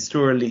 Maybe it's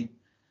too early.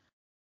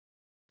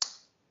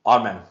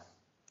 Amen.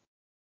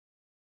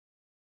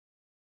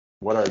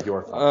 What are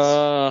your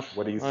thoughts?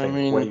 What do you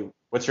think?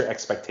 What's your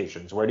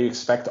expectations? Where do you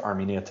expect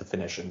Armenia to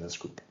finish in this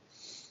group?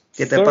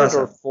 Third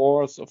or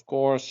fourth, of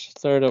course.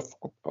 Third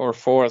or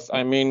fourth.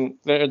 I mean,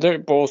 they're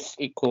both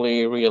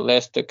equally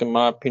realistic, in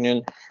my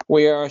opinion.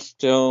 We are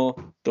still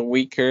the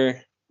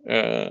weaker,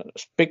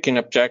 speaking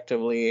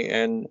objectively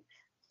and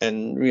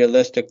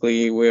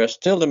realistically, we are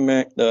still the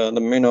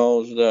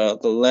minnows,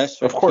 the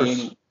lesser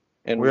team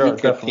and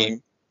weaker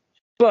team.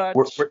 But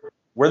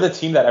we're the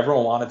team that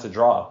everyone wanted to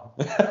draw.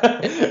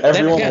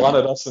 Everyone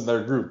wanted us in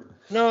their group.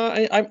 No,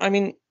 I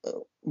mean,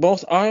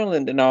 both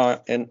Ireland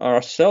and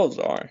ourselves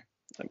are,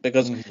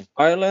 because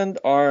Ireland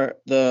were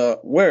the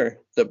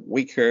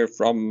weaker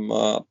from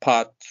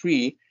part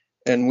 3,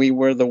 and we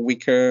were the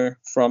weaker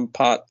from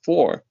part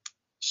 4.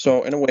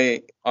 So in a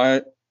way,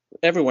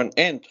 everyone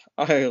and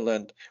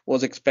Ireland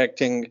was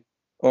expecting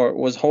or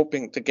was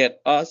hoping to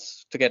get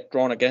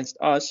drawn against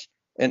us,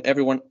 and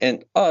everyone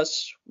and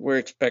us were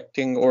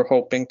expecting or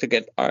hoping to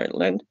get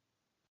Ireland.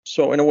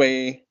 So in a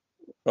way,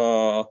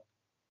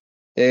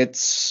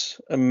 it's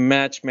a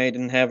match made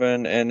in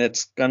heaven, and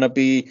it's gonna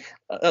be,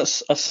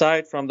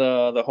 aside from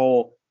the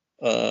whole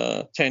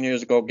 10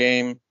 years ago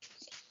game,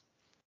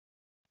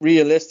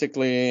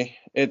 realistically,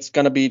 it's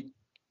gonna be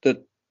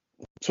the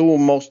two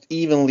most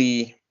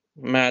evenly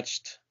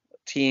matched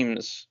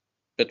teams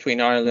between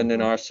Ireland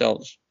and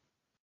ourselves.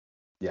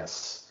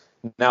 Yes.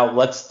 Now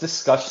let's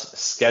discuss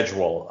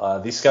schedule.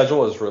 The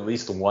schedule is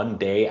released one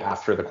day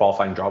after the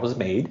qualifying draw was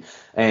made,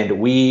 and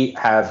we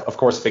have, of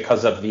course,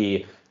 because of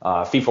the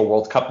FIFA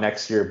World Cup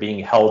next year being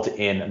held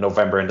in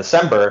November and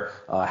December,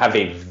 have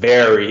a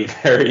very,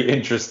 very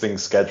interesting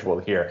schedule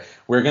here.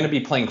 We're going to be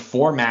playing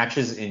 4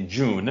 matches in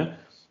June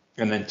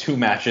and then 2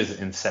 matches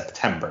in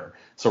September.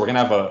 So we're going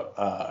to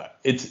have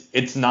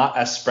it's not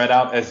as spread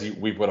out as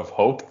we would have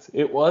hoped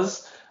it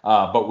was.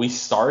 But we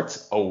start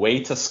away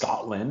to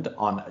Scotland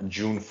on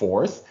June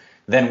 4th.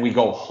 Then we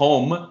go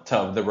home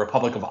to the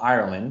Republic of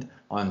Ireland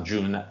on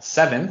June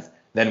 7th.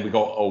 Then we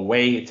go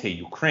away to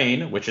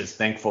Ukraine, which is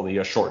thankfully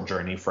a short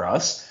journey for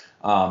us,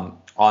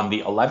 on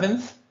the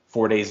 11th,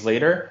 4 days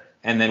later.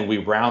 And then we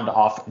round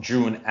off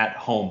June at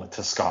home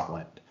to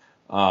Scotland.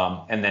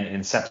 And then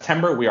in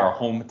September, we are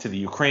home to the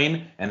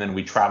Ukraine. And then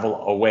we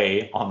travel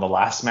away on the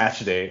last match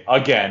day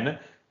again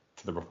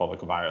to the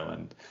Republic of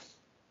Ireland.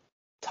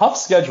 Tough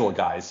schedule,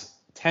 guys.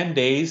 10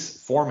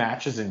 days, 4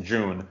 matches in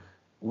June.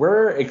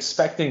 We're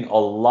expecting a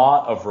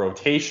lot of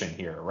rotation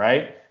here,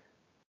 right?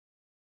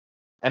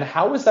 And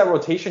how is that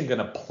rotation going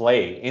to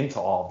play into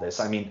all of this?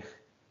 I mean,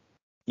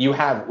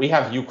 we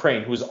have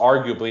Ukraine, who's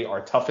arguably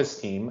our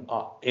toughest team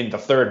in the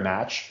third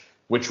match,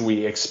 which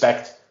we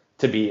expect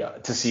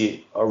to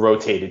see a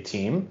rotated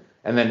team.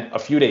 And then a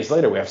few days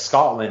later, we have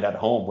Scotland at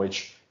home,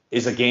 which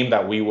is a game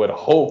that we would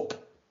hope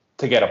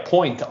to get a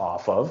point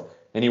off of.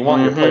 And you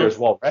want your players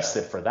well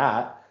rested for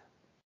that.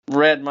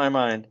 Read my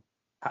mind.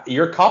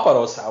 Your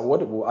Kaparos,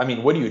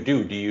 what do you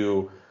do?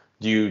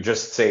 Do you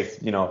just say,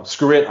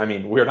 screw it? I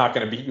mean, we're not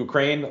going to beat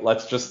Ukraine.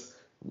 Let's just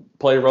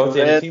play a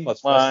rotated team.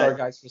 Let's rest our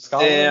guys for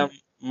Scotland. Damn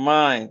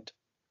mind.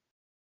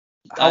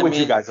 How would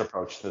you guys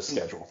approach this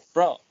schedule?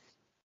 Bro,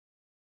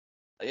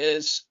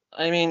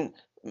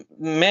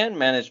 man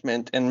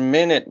management and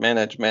minute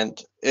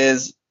management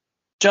is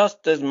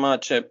just as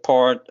much a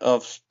part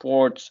of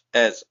sports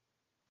as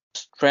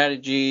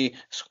strategy,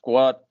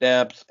 squad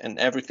depth, and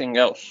everything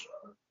else.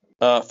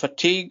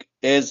 Fatigue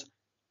is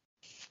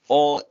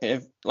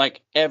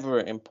ever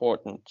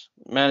important.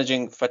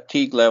 Managing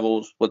fatigue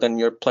levels within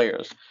your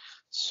players.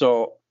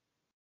 So,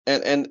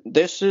 and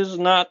this is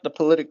not the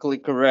politically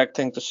correct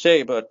thing to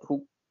say, but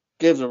who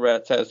gives a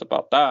rat's ass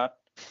about that?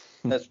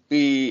 Let's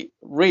be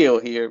real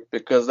here,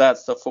 because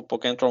that's the Football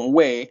Kentron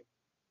way.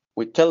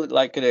 We tell it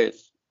like it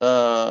is.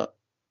 The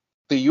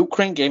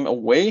Ukraine game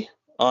away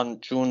on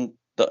June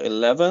the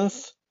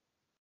 11th.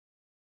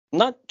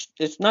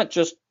 It's not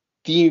just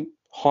the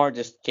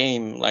hardest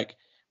game. Like,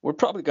 we're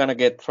probably gonna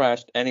get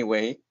trashed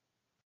anyway.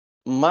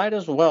 Might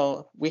as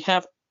well. We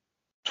have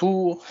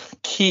 2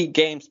 key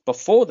games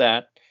before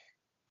that,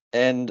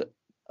 and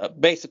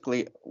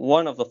basically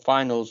one of the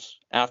finals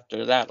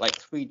after that, like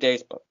 3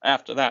 days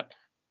after that.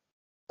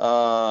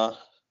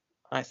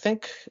 I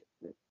think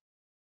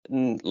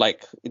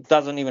it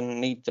doesn't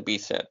even need to be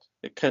said.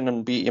 It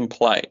couldn't be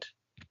implied.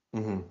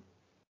 Mm-hmm.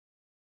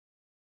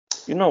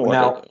 You know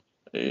what?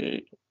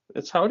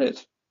 It's how it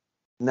is.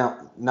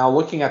 Now,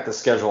 looking at the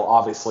schedule,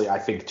 obviously, I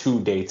think 2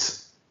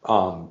 dates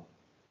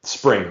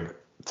spring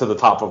to the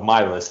top of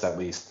my list, at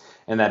least,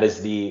 and that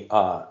is the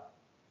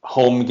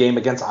home game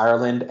against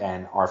Ireland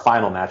and our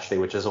final match day,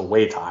 which is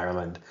away to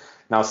Ireland.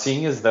 Now,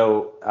 seeing as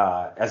though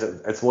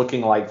it's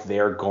looking like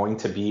they're going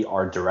to be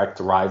our direct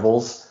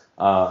rivals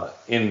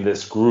in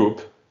this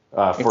group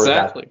for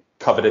that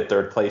coveted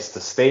third place to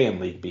stay in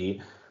League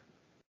B,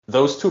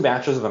 those 2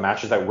 matches are the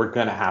matches that we're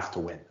going to have to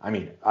win. I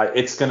mean,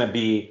 it's going to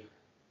be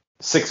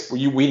 6.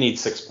 We need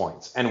 6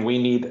 points, and we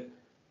need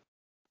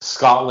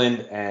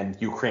Scotland and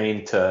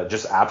Ukraine to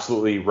just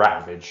absolutely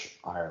ravage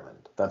Ireland.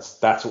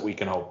 That's what we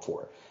can hope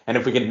for. And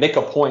if we can nick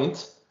a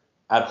point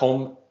at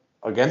home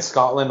against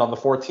Scotland on the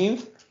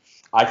 14th,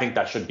 I think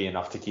that should be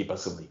enough to keep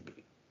us in League B.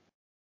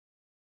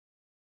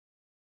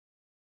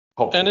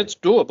 Hopefully. And it's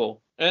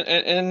doable.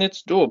 And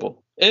it's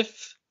doable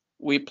if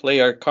we play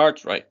our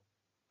cards right.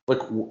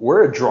 Look,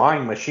 we're a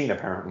drawing machine,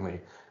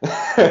 apparently.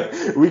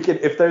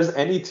 If there's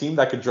any team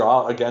that could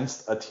draw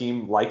against a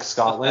team like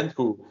Scotland,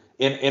 who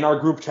in our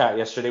group chat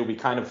yesterday, we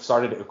kind of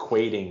started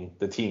equating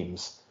the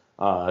teams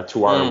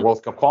to our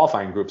World Cup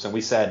qualifying groups, and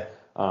we said,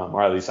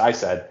 or at least I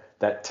said,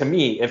 that to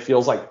me, it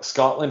feels like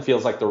Scotland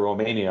feels like the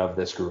Romania of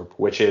this group,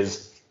 which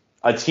is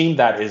a team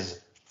that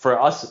is,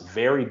 for us,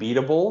 very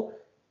beatable,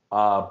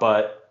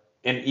 but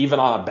even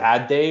on a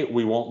bad day,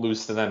 we won't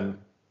lose to them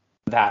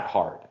that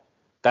hard.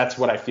 That's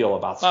what I feel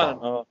about Scotland.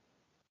 I don't know.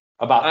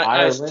 About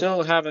Ireland.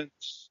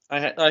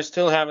 I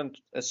still haven't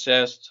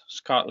assessed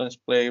Scotland's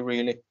play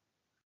really.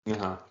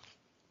 Uh-huh.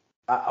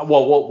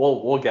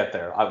 Well, we'll get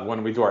there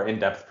when we do our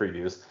in-depth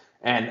previews.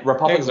 And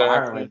Republic of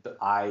Ireland,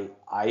 I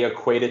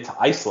equate it to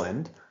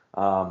Iceland,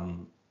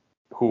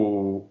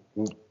 who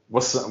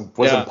was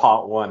in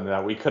pot 1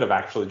 that we could have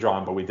actually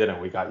drawn, but we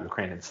didn't. We got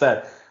Ukraine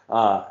instead.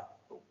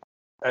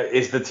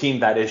 Is the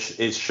team that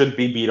should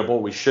be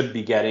beatable. We should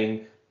be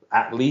getting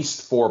at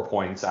least 4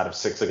 points out of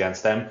 6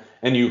 against them.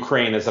 And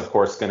Ukraine is, of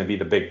course, going to be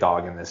the big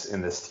dog in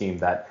this team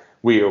that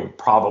we are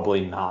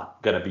probably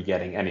not going to be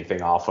getting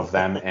anything off of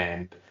them.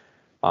 And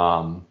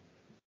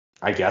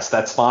I guess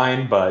that's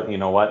fine. But you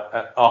know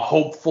what? A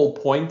hopeful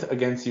point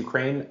against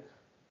Ukraine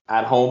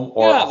at home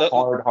or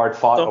hard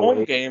fought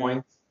away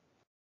point.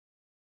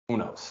 Who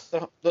knows?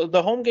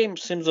 The home game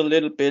seems a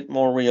little bit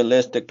more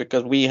realistic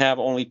because we have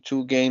only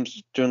 2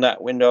 games during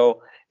that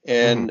window,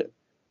 and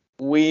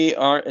we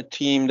are a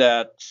team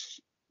that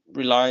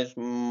relies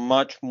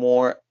much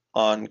more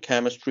on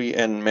chemistry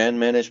and man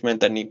management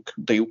than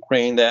the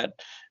Ukraine that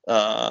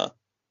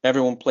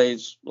everyone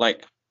plays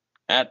like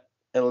at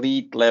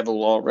elite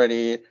level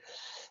already.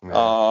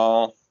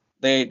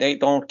 They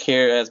don't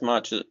care as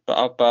much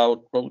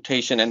about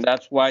rotation, and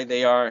that's why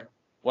they are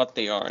what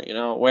they are,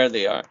 where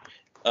they are.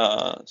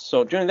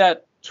 So during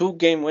that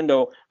 2-game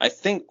window, I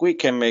think we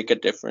can make a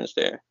difference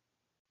there.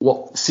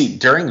 Well, see,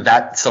 during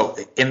that, so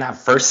in that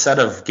first set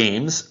of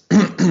games,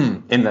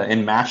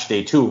 in match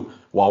day 2,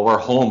 while we're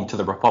home to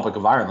the Republic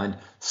of Ireland,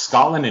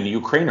 Scotland and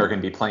Ukraine are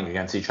going to be playing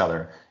against each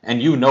other,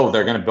 and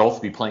they're going to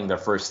both be playing their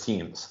first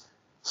teams.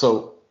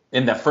 So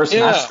in that first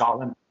match,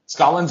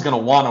 Scotland's going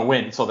to want to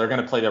win, so they're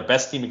going to play their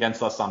best team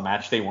against us on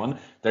match day 1.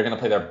 They're going to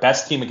play their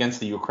best team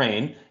against the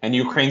Ukraine, and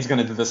Ukraine's going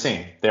to do the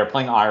same. They're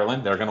playing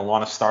Ireland. They're going to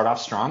want to start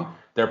off strong.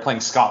 They're playing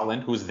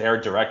Scotland, who's their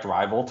direct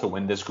rival to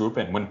win this group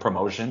and win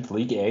promotion to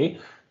League A.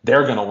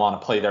 They're going to want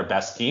to play their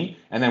best team.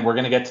 And then we're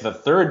going to get to the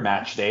third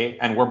match day,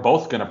 and we're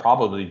both going to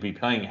probably be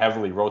playing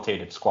heavily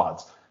rotated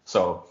squads.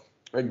 So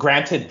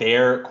granted,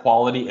 their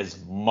quality is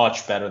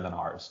much better than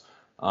ours.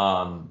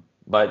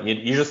 But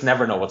you just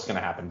never know what's going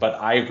to happen. But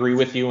I agree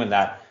with you in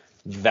that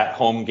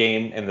home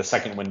game in the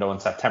second window in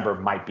September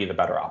might be the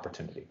better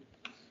opportunity.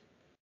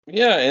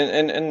 Yeah,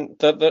 and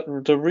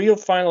the real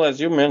final,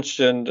 as you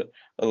mentioned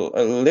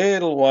a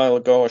little while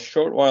ago, a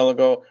short while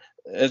ago,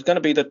 is going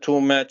to be the two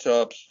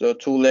matchups, the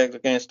two legs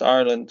against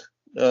Ireland.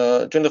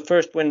 During the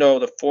first window,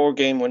 the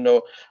 4-game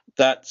window,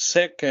 that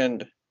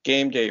second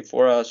game day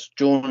for us,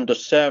 June the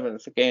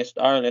 7th against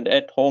Ireland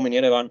at home in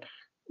Yerevan,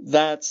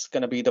 that's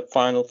going to be the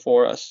final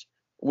for us.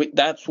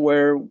 That's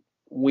where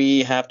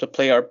we have to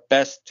play our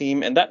best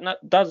team, and that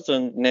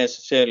doesn't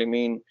necessarily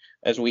mean,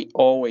 as we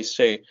always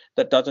say,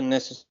 that doesn't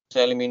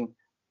necessarily mean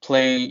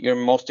play your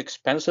most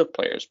expensive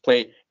players,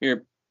 play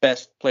your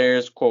best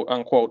players, quote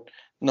unquote.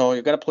 No,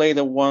 you got to play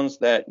the ones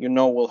that you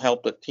know will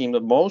help the team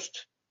the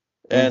most.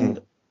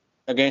 And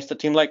against a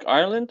team like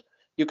Ireland,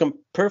 you can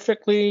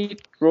perfectly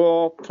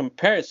draw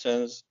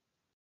comparisons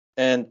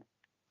and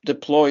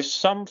deploy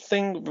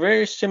something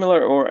very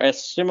similar or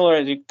as similar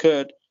as you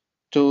could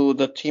to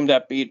the team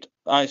that beat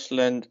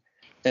Iceland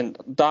and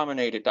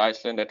dominated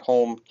Iceland at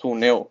home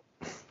 2-0.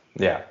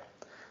 Yeah.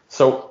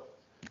 So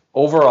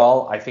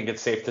overall, I think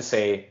it's safe to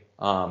say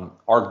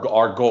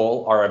our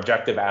goal, our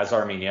objective as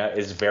Armenia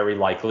is very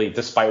likely,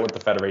 despite what the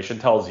federation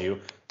tells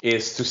you,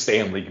 is to stay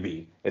in League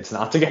B. It's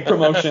not to get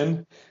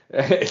promotion.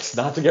 It's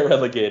not to get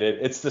relegated.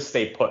 It's to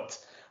stay put.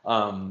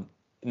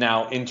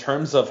 Now, in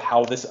terms of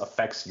how this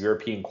affects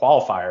European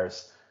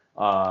qualifiers,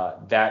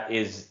 that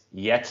is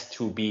yet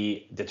to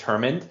be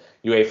determined.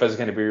 UEFA is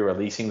going to be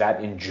releasing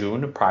that in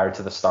June prior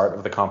to the start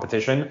of the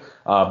competition.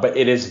 But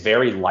it is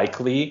very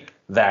likely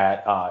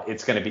that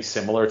it's going to be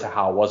similar to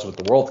how it was with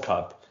the World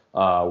Cup,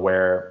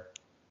 where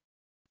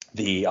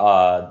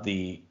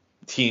the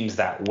teams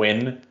that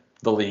win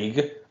the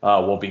league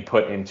will be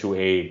put into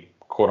a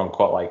quote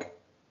unquote like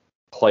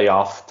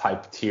playoff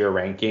type tier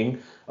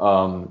ranking,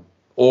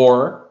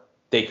 or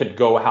they could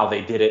go how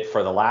they did it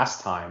for the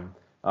last time,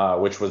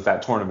 which was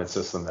that tournament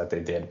system that they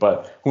did.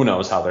 But who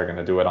knows how they're going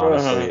to do it,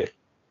 honestly.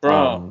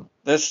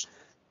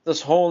 This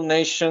whole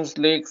Nations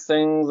League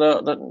thing,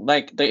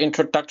 like the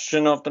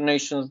introduction of the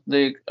Nations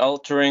League,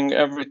 altering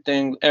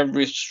everything,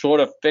 every sort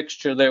of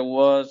fixture there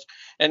was,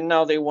 and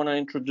now they want to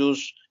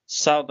introduce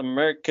South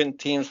American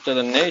teams to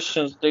the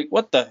Nations League.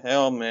 What the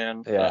hell,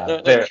 man?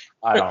 Yeah,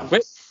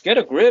 get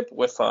a grip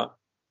with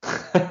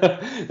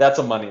That's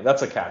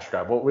a cash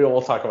grab. We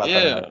will talk about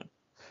that in a minute.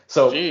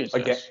 So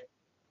Jesus.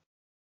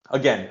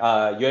 again,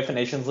 UEFA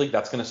Nations League,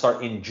 that's going to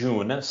start in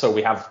June. So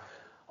we have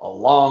a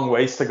long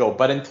ways to go.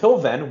 But until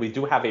then, we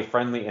do have a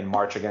friendly in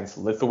March against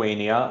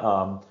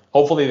Lithuania.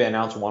 Hopefully they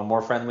announce one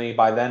more friendly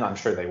by then. I'm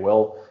sure they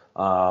will.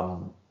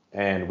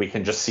 And we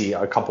can just see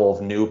a couple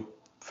of new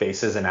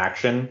faces in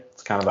action.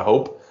 It's kind of the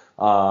hope.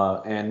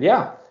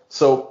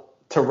 So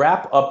to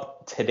wrap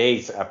up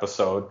today's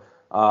episode,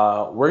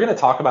 we're going to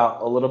talk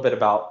about a little bit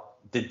about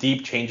the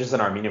deep changes in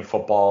Armenian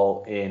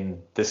football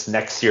in this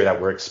next year that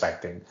we're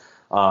expecting.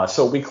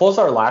 So we closed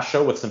our last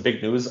show with some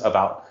big news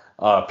about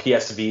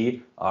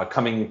PSV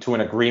coming to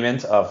an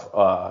agreement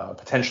of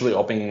potentially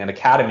opening an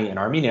academy in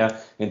Armenia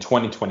in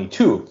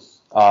 2022.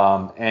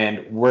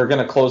 And we're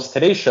going to close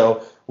today's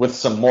show with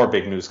some more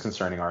big news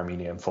concerning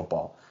Armenian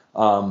football.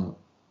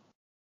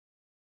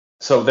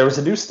 So there was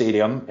a new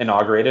stadium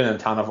inaugurated in the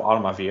town of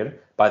Armavir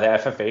by the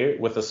FFA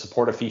with the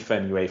support of FIFA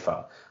and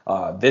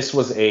UEFA. This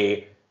was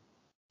a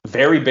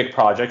very big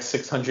project.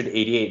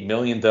 688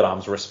 million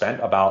dirhams were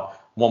spent, about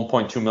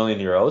 1.2 million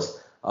euros,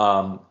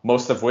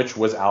 most of which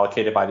was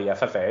allocated by the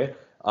FFA.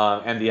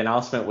 And the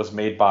announcement was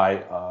made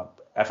by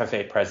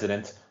FFA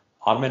President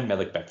Armen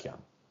Melikbekyan.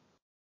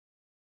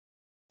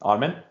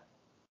 Armen?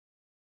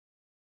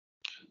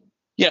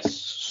 Yes.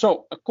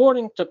 So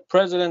according to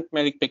President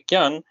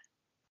Melikbekyan,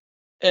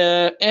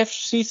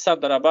 FC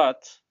Sadarabat,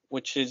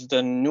 which is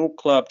the new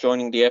club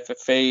joining the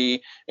FFA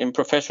in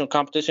professional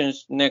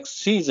competitions next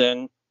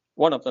season,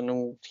 one of the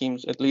new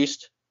teams at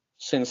least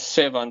since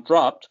Sevan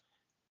dropped,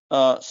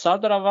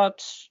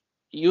 Sadarabat's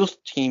youth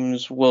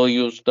teams will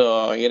use the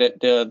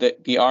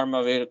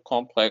Armavir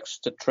complex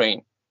to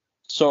train.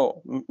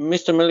 So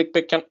Mr.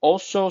 Melikbekyan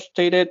also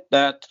stated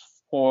that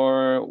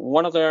for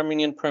one of the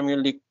Armenian Premier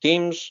League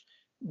teams,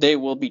 they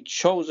will be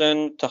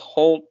chosen to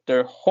hold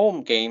their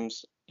home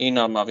games in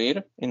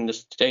Armavir, in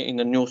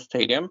the new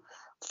stadium,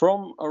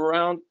 from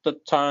around the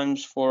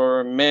times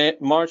for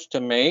March to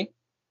May,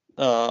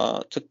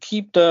 to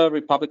keep the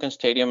Republican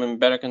Stadium in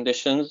better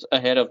conditions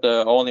ahead of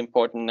the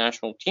all-important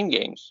national team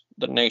games,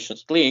 the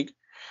Nations League.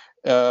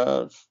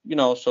 So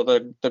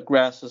the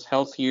grass is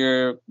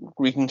healthier,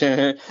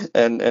 greener,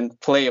 and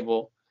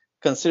playable.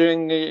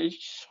 Considering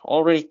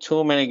already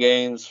too many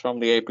games from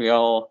the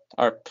APL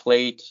are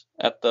played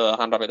at the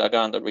Hanra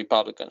Bedagan, the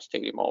Republican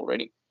Stadium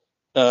already.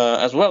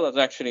 As well as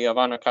actually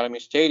Avan Academy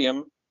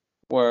Stadium,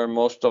 where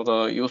most of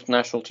the youth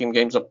national team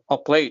games are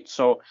played.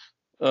 So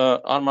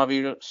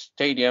Armavir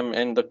Stadium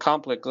and the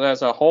complex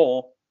as a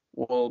whole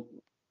will,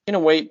 in a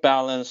way,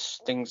 balance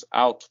things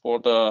out for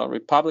the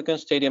Republican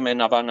Stadium and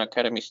Navan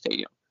Academy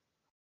Stadium.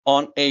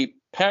 On a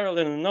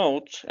parallel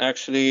note,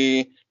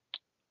 actually,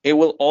 it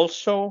will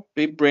also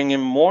be bringing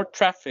more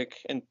traffic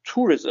and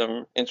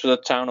tourism into the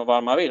town of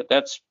Armavir.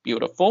 That's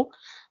beautiful,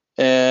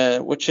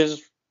 which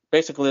is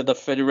basically the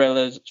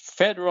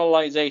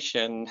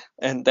federalization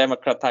and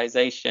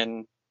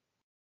democratization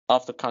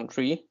of the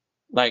country,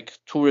 like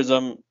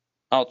tourism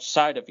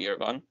outside of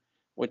Yerevan,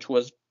 which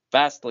was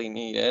vastly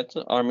needed.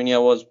 Armenia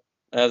was,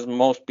 as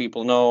most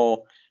people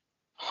know,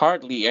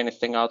 hardly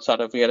anything outside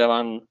of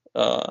Yerevan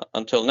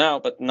until now,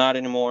 but not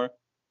anymore.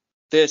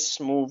 This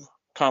move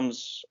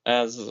comes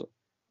as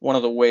one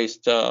of the ways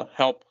to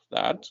help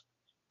that.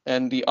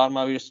 And the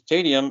Armavir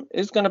Stadium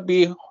is going to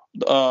be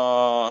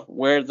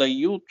where the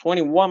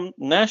U21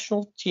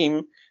 national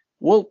team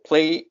will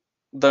play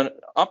the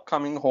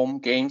upcoming home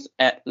games,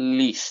 at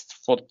least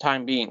for the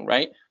time being,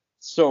 right?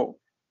 So,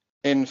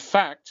 in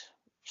fact,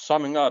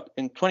 summing up,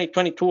 in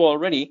 2022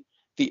 already,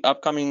 the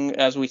upcoming,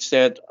 as we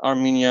said,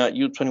 Armenia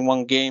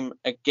U21 game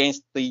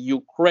against the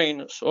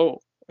Ukraine.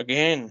 So,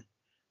 again,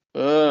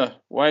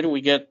 why do we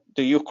get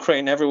the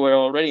Ukraine everywhere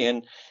already?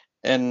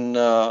 And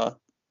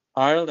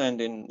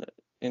Ireland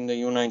in the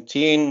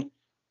U19.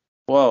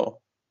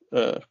 Well,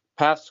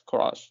 paths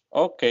crossed.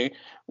 Okay,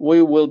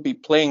 we will be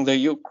playing the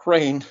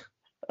Ukraine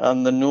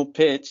on the new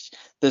pitch.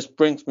 This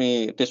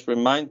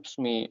reminds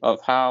me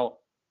of how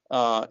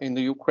in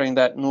the Ukraine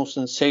that new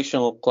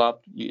sensational club,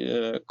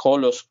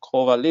 Kolos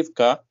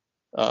Kovalivka,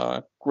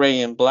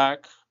 gray and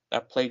black,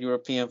 that played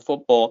European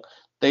football.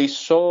 They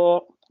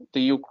saw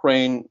the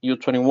Ukraine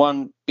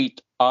U21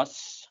 beat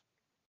us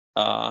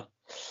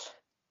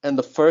in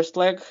the first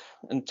leg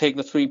and take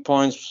the 3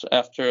 points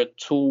after a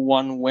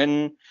 2-1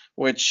 win,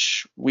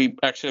 which we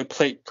actually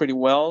played pretty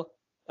well.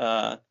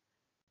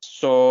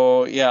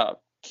 So, yeah,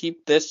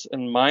 keep this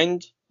in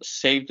mind.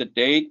 Save the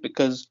date,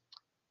 because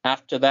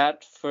after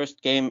that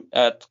first game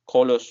at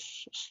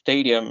Kolos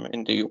Stadium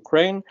in the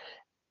Ukraine,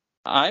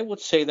 I would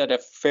say that a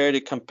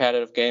fairly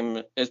competitive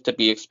game is to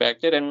be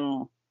expected.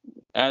 And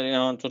adding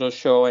on to the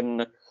show,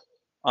 and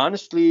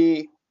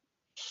honestly,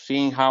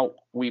 seeing how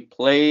we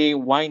play,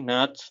 why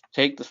not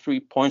take the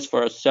 3 points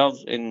for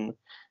ourselves in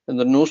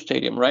the new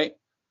stadium, right?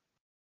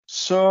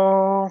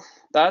 So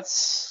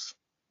that's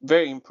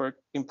very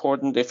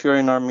important. If you're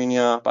in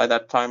Armenia by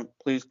that time,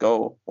 please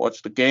go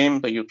watch the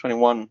game, the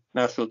U21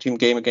 national team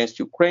game against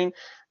Ukraine.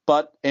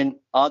 But in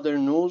other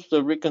news,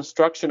 the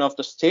reconstruction of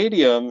the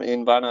stadium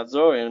in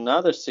Vanadzor, in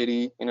another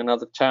city, in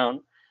another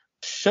town,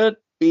 should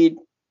be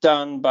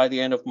done by the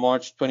end of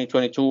March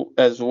 2022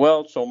 as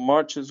well. So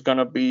March is going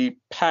to be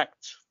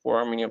packed for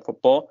Armenian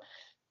football.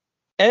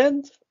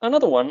 And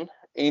another one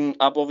in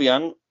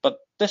Abovian, but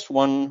this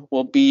one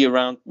will be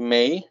around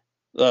May.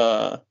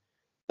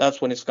 That's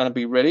when it's going to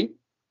be ready.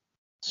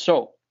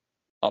 So,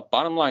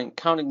 bottom line,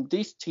 counting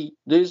these two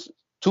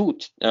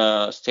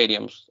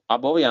stadiums,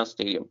 Abovian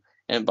Stadium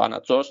and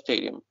Vanadzor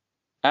Stadium,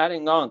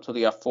 adding on to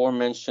the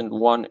aforementioned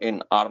one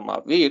in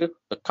Armavir,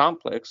 the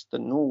complex, the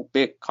new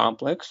big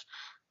complex,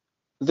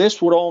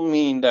 this would all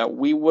mean that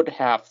we would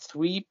have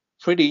 3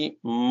 pretty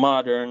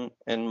modern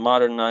and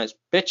modernized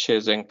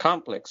pitches and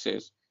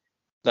complexes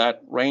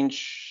that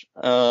range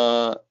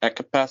a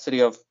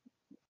capacity of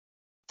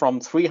from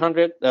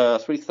 3,000,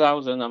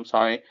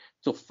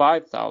 to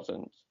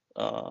 5,000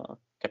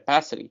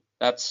 capacity.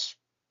 That's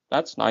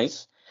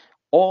nice.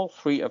 All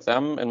 3 of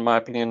them, in my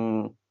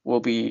opinion, will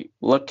be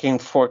looking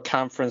for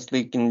Conference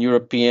League in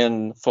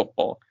European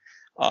football.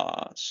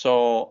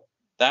 So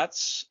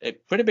that's a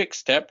pretty big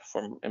step,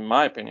 in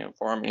my opinion,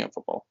 for Armenian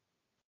football.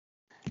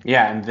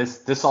 Yeah, and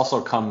this also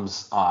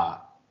comes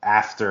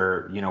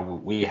after,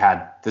 we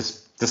had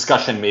this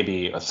discussion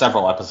maybe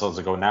several episodes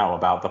ago now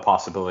about the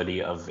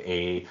possibility of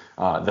the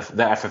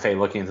FFA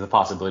looking into the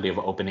possibility of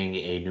opening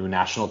a new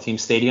national team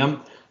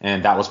stadium,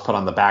 and that was put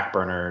on the back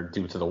burner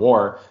due to the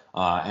war,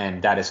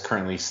 and that is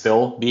currently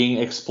still being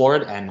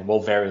explored and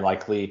will very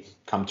likely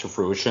come to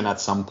fruition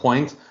at some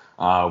point,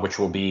 which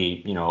will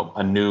be,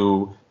 a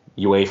new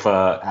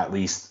UEFA, at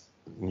least,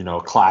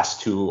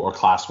 Class 2 or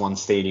Class 1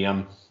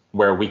 stadium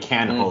where we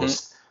can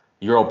host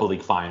Europa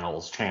League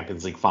finals,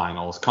 Champions League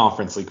finals,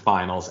 Conference League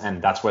finals,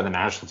 and that's where the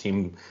national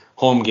team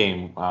home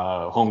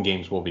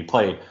games will be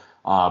played.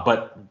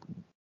 But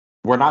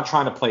we're not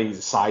trying to play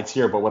sides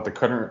here, but what the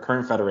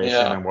current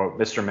federation and what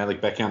Mr. Melik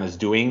Bekyan is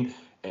doing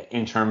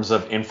in terms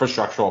of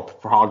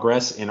infrastructural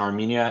progress in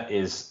Armenia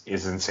is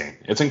insane.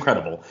 It's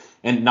incredible.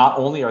 And not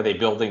only are they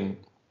building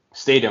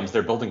stadiums,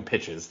 they're building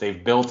pitches.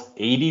 They've built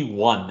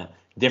 81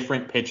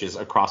 different pitches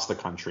across the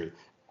country,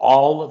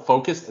 all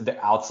focused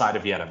outside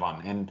of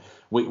Yerevan. And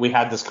we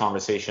had this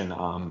conversation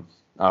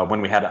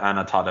when we had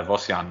Anna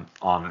Tadevosyan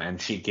on,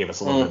 and she gave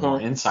us a little bit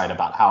more insight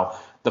about how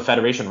the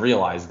federation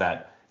realized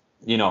that,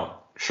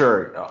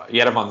 sure,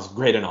 Yerevan's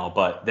great and all,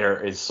 but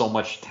there is so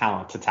much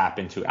talent to tap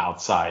into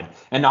outside,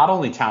 and not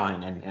only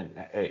talent and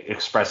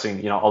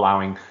expressing,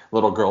 allowing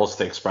little girls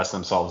to express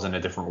themselves in a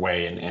different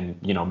way, and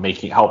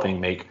helping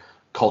make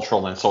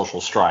cultural and social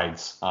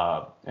strides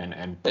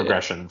and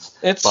progressions.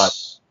 It's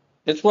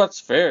what's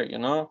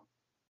fair,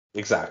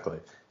 Exactly.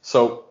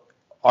 So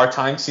our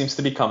time seems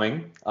to be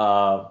coming.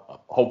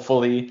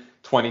 Hopefully,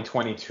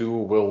 2022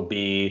 will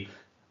be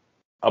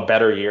a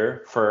better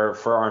year for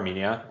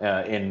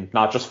Armenia in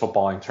not just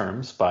footballing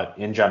terms, but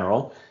in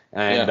general.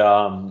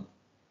 And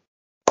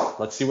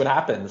let's see what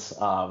happens.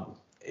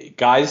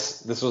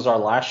 Guys, this was our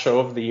last show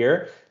of the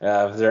year.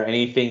 Is there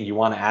anything you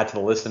want to add to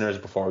the listeners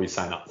before we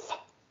sign off?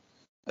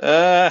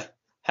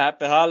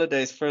 Happy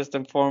holidays first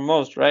and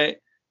foremost, right?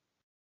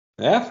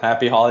 Yeah,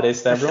 happy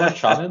holidays to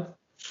everyone.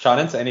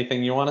 Chadens,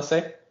 anything you want to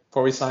say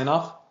before we sign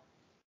off?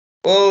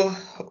 Well,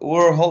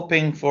 we're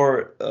hoping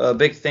for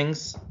big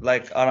things,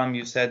 like Aram,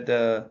 you said,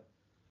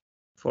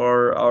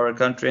 for our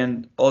country,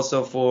 and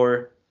also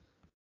for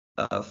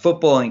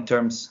footballing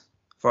terms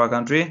for our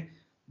country,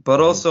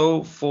 but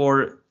also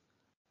for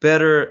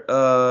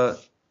better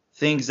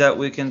things that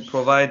we can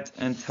provide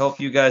and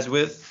help you guys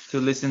with, to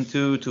listen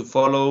to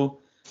follow,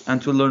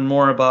 and to learn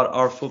more about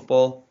our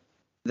football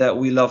that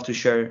we love to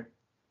share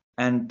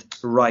and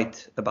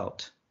write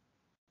about.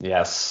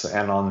 Yes,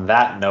 and on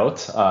that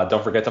note,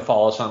 don't forget to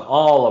follow us on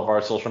all of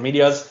our social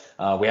medias.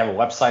 We have a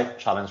website.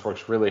 Challenge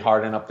works really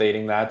hard in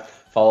updating that.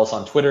 Follow us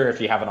on Twitter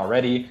if you haven't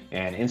already,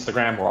 and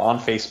Instagram. We're on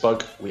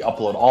Facebook. We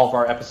upload all of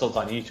our episodes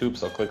on YouTube,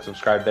 so click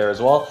subscribe there as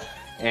well.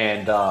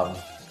 And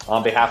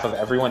on behalf of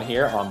everyone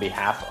here, on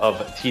behalf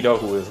of Tito,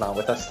 who is not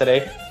with us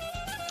today,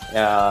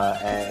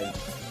 and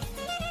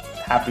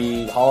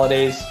happy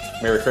holidays,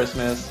 Merry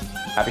Christmas,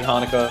 Happy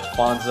Hanukkah,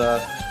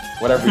 Kwanzaa,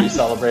 whatever you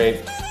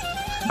celebrate.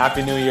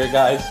 Happy New Year,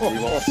 guys.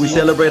 We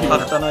celebrate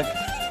Haftanak.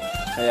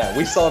 Yeah,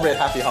 we celebrate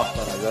Happy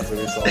Haftanak. That's what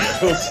we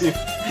celebrate.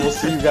 We'll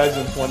see you guys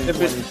in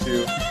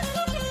 2022.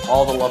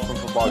 All the love from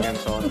Football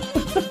Kentron.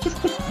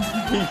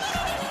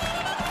 Peace.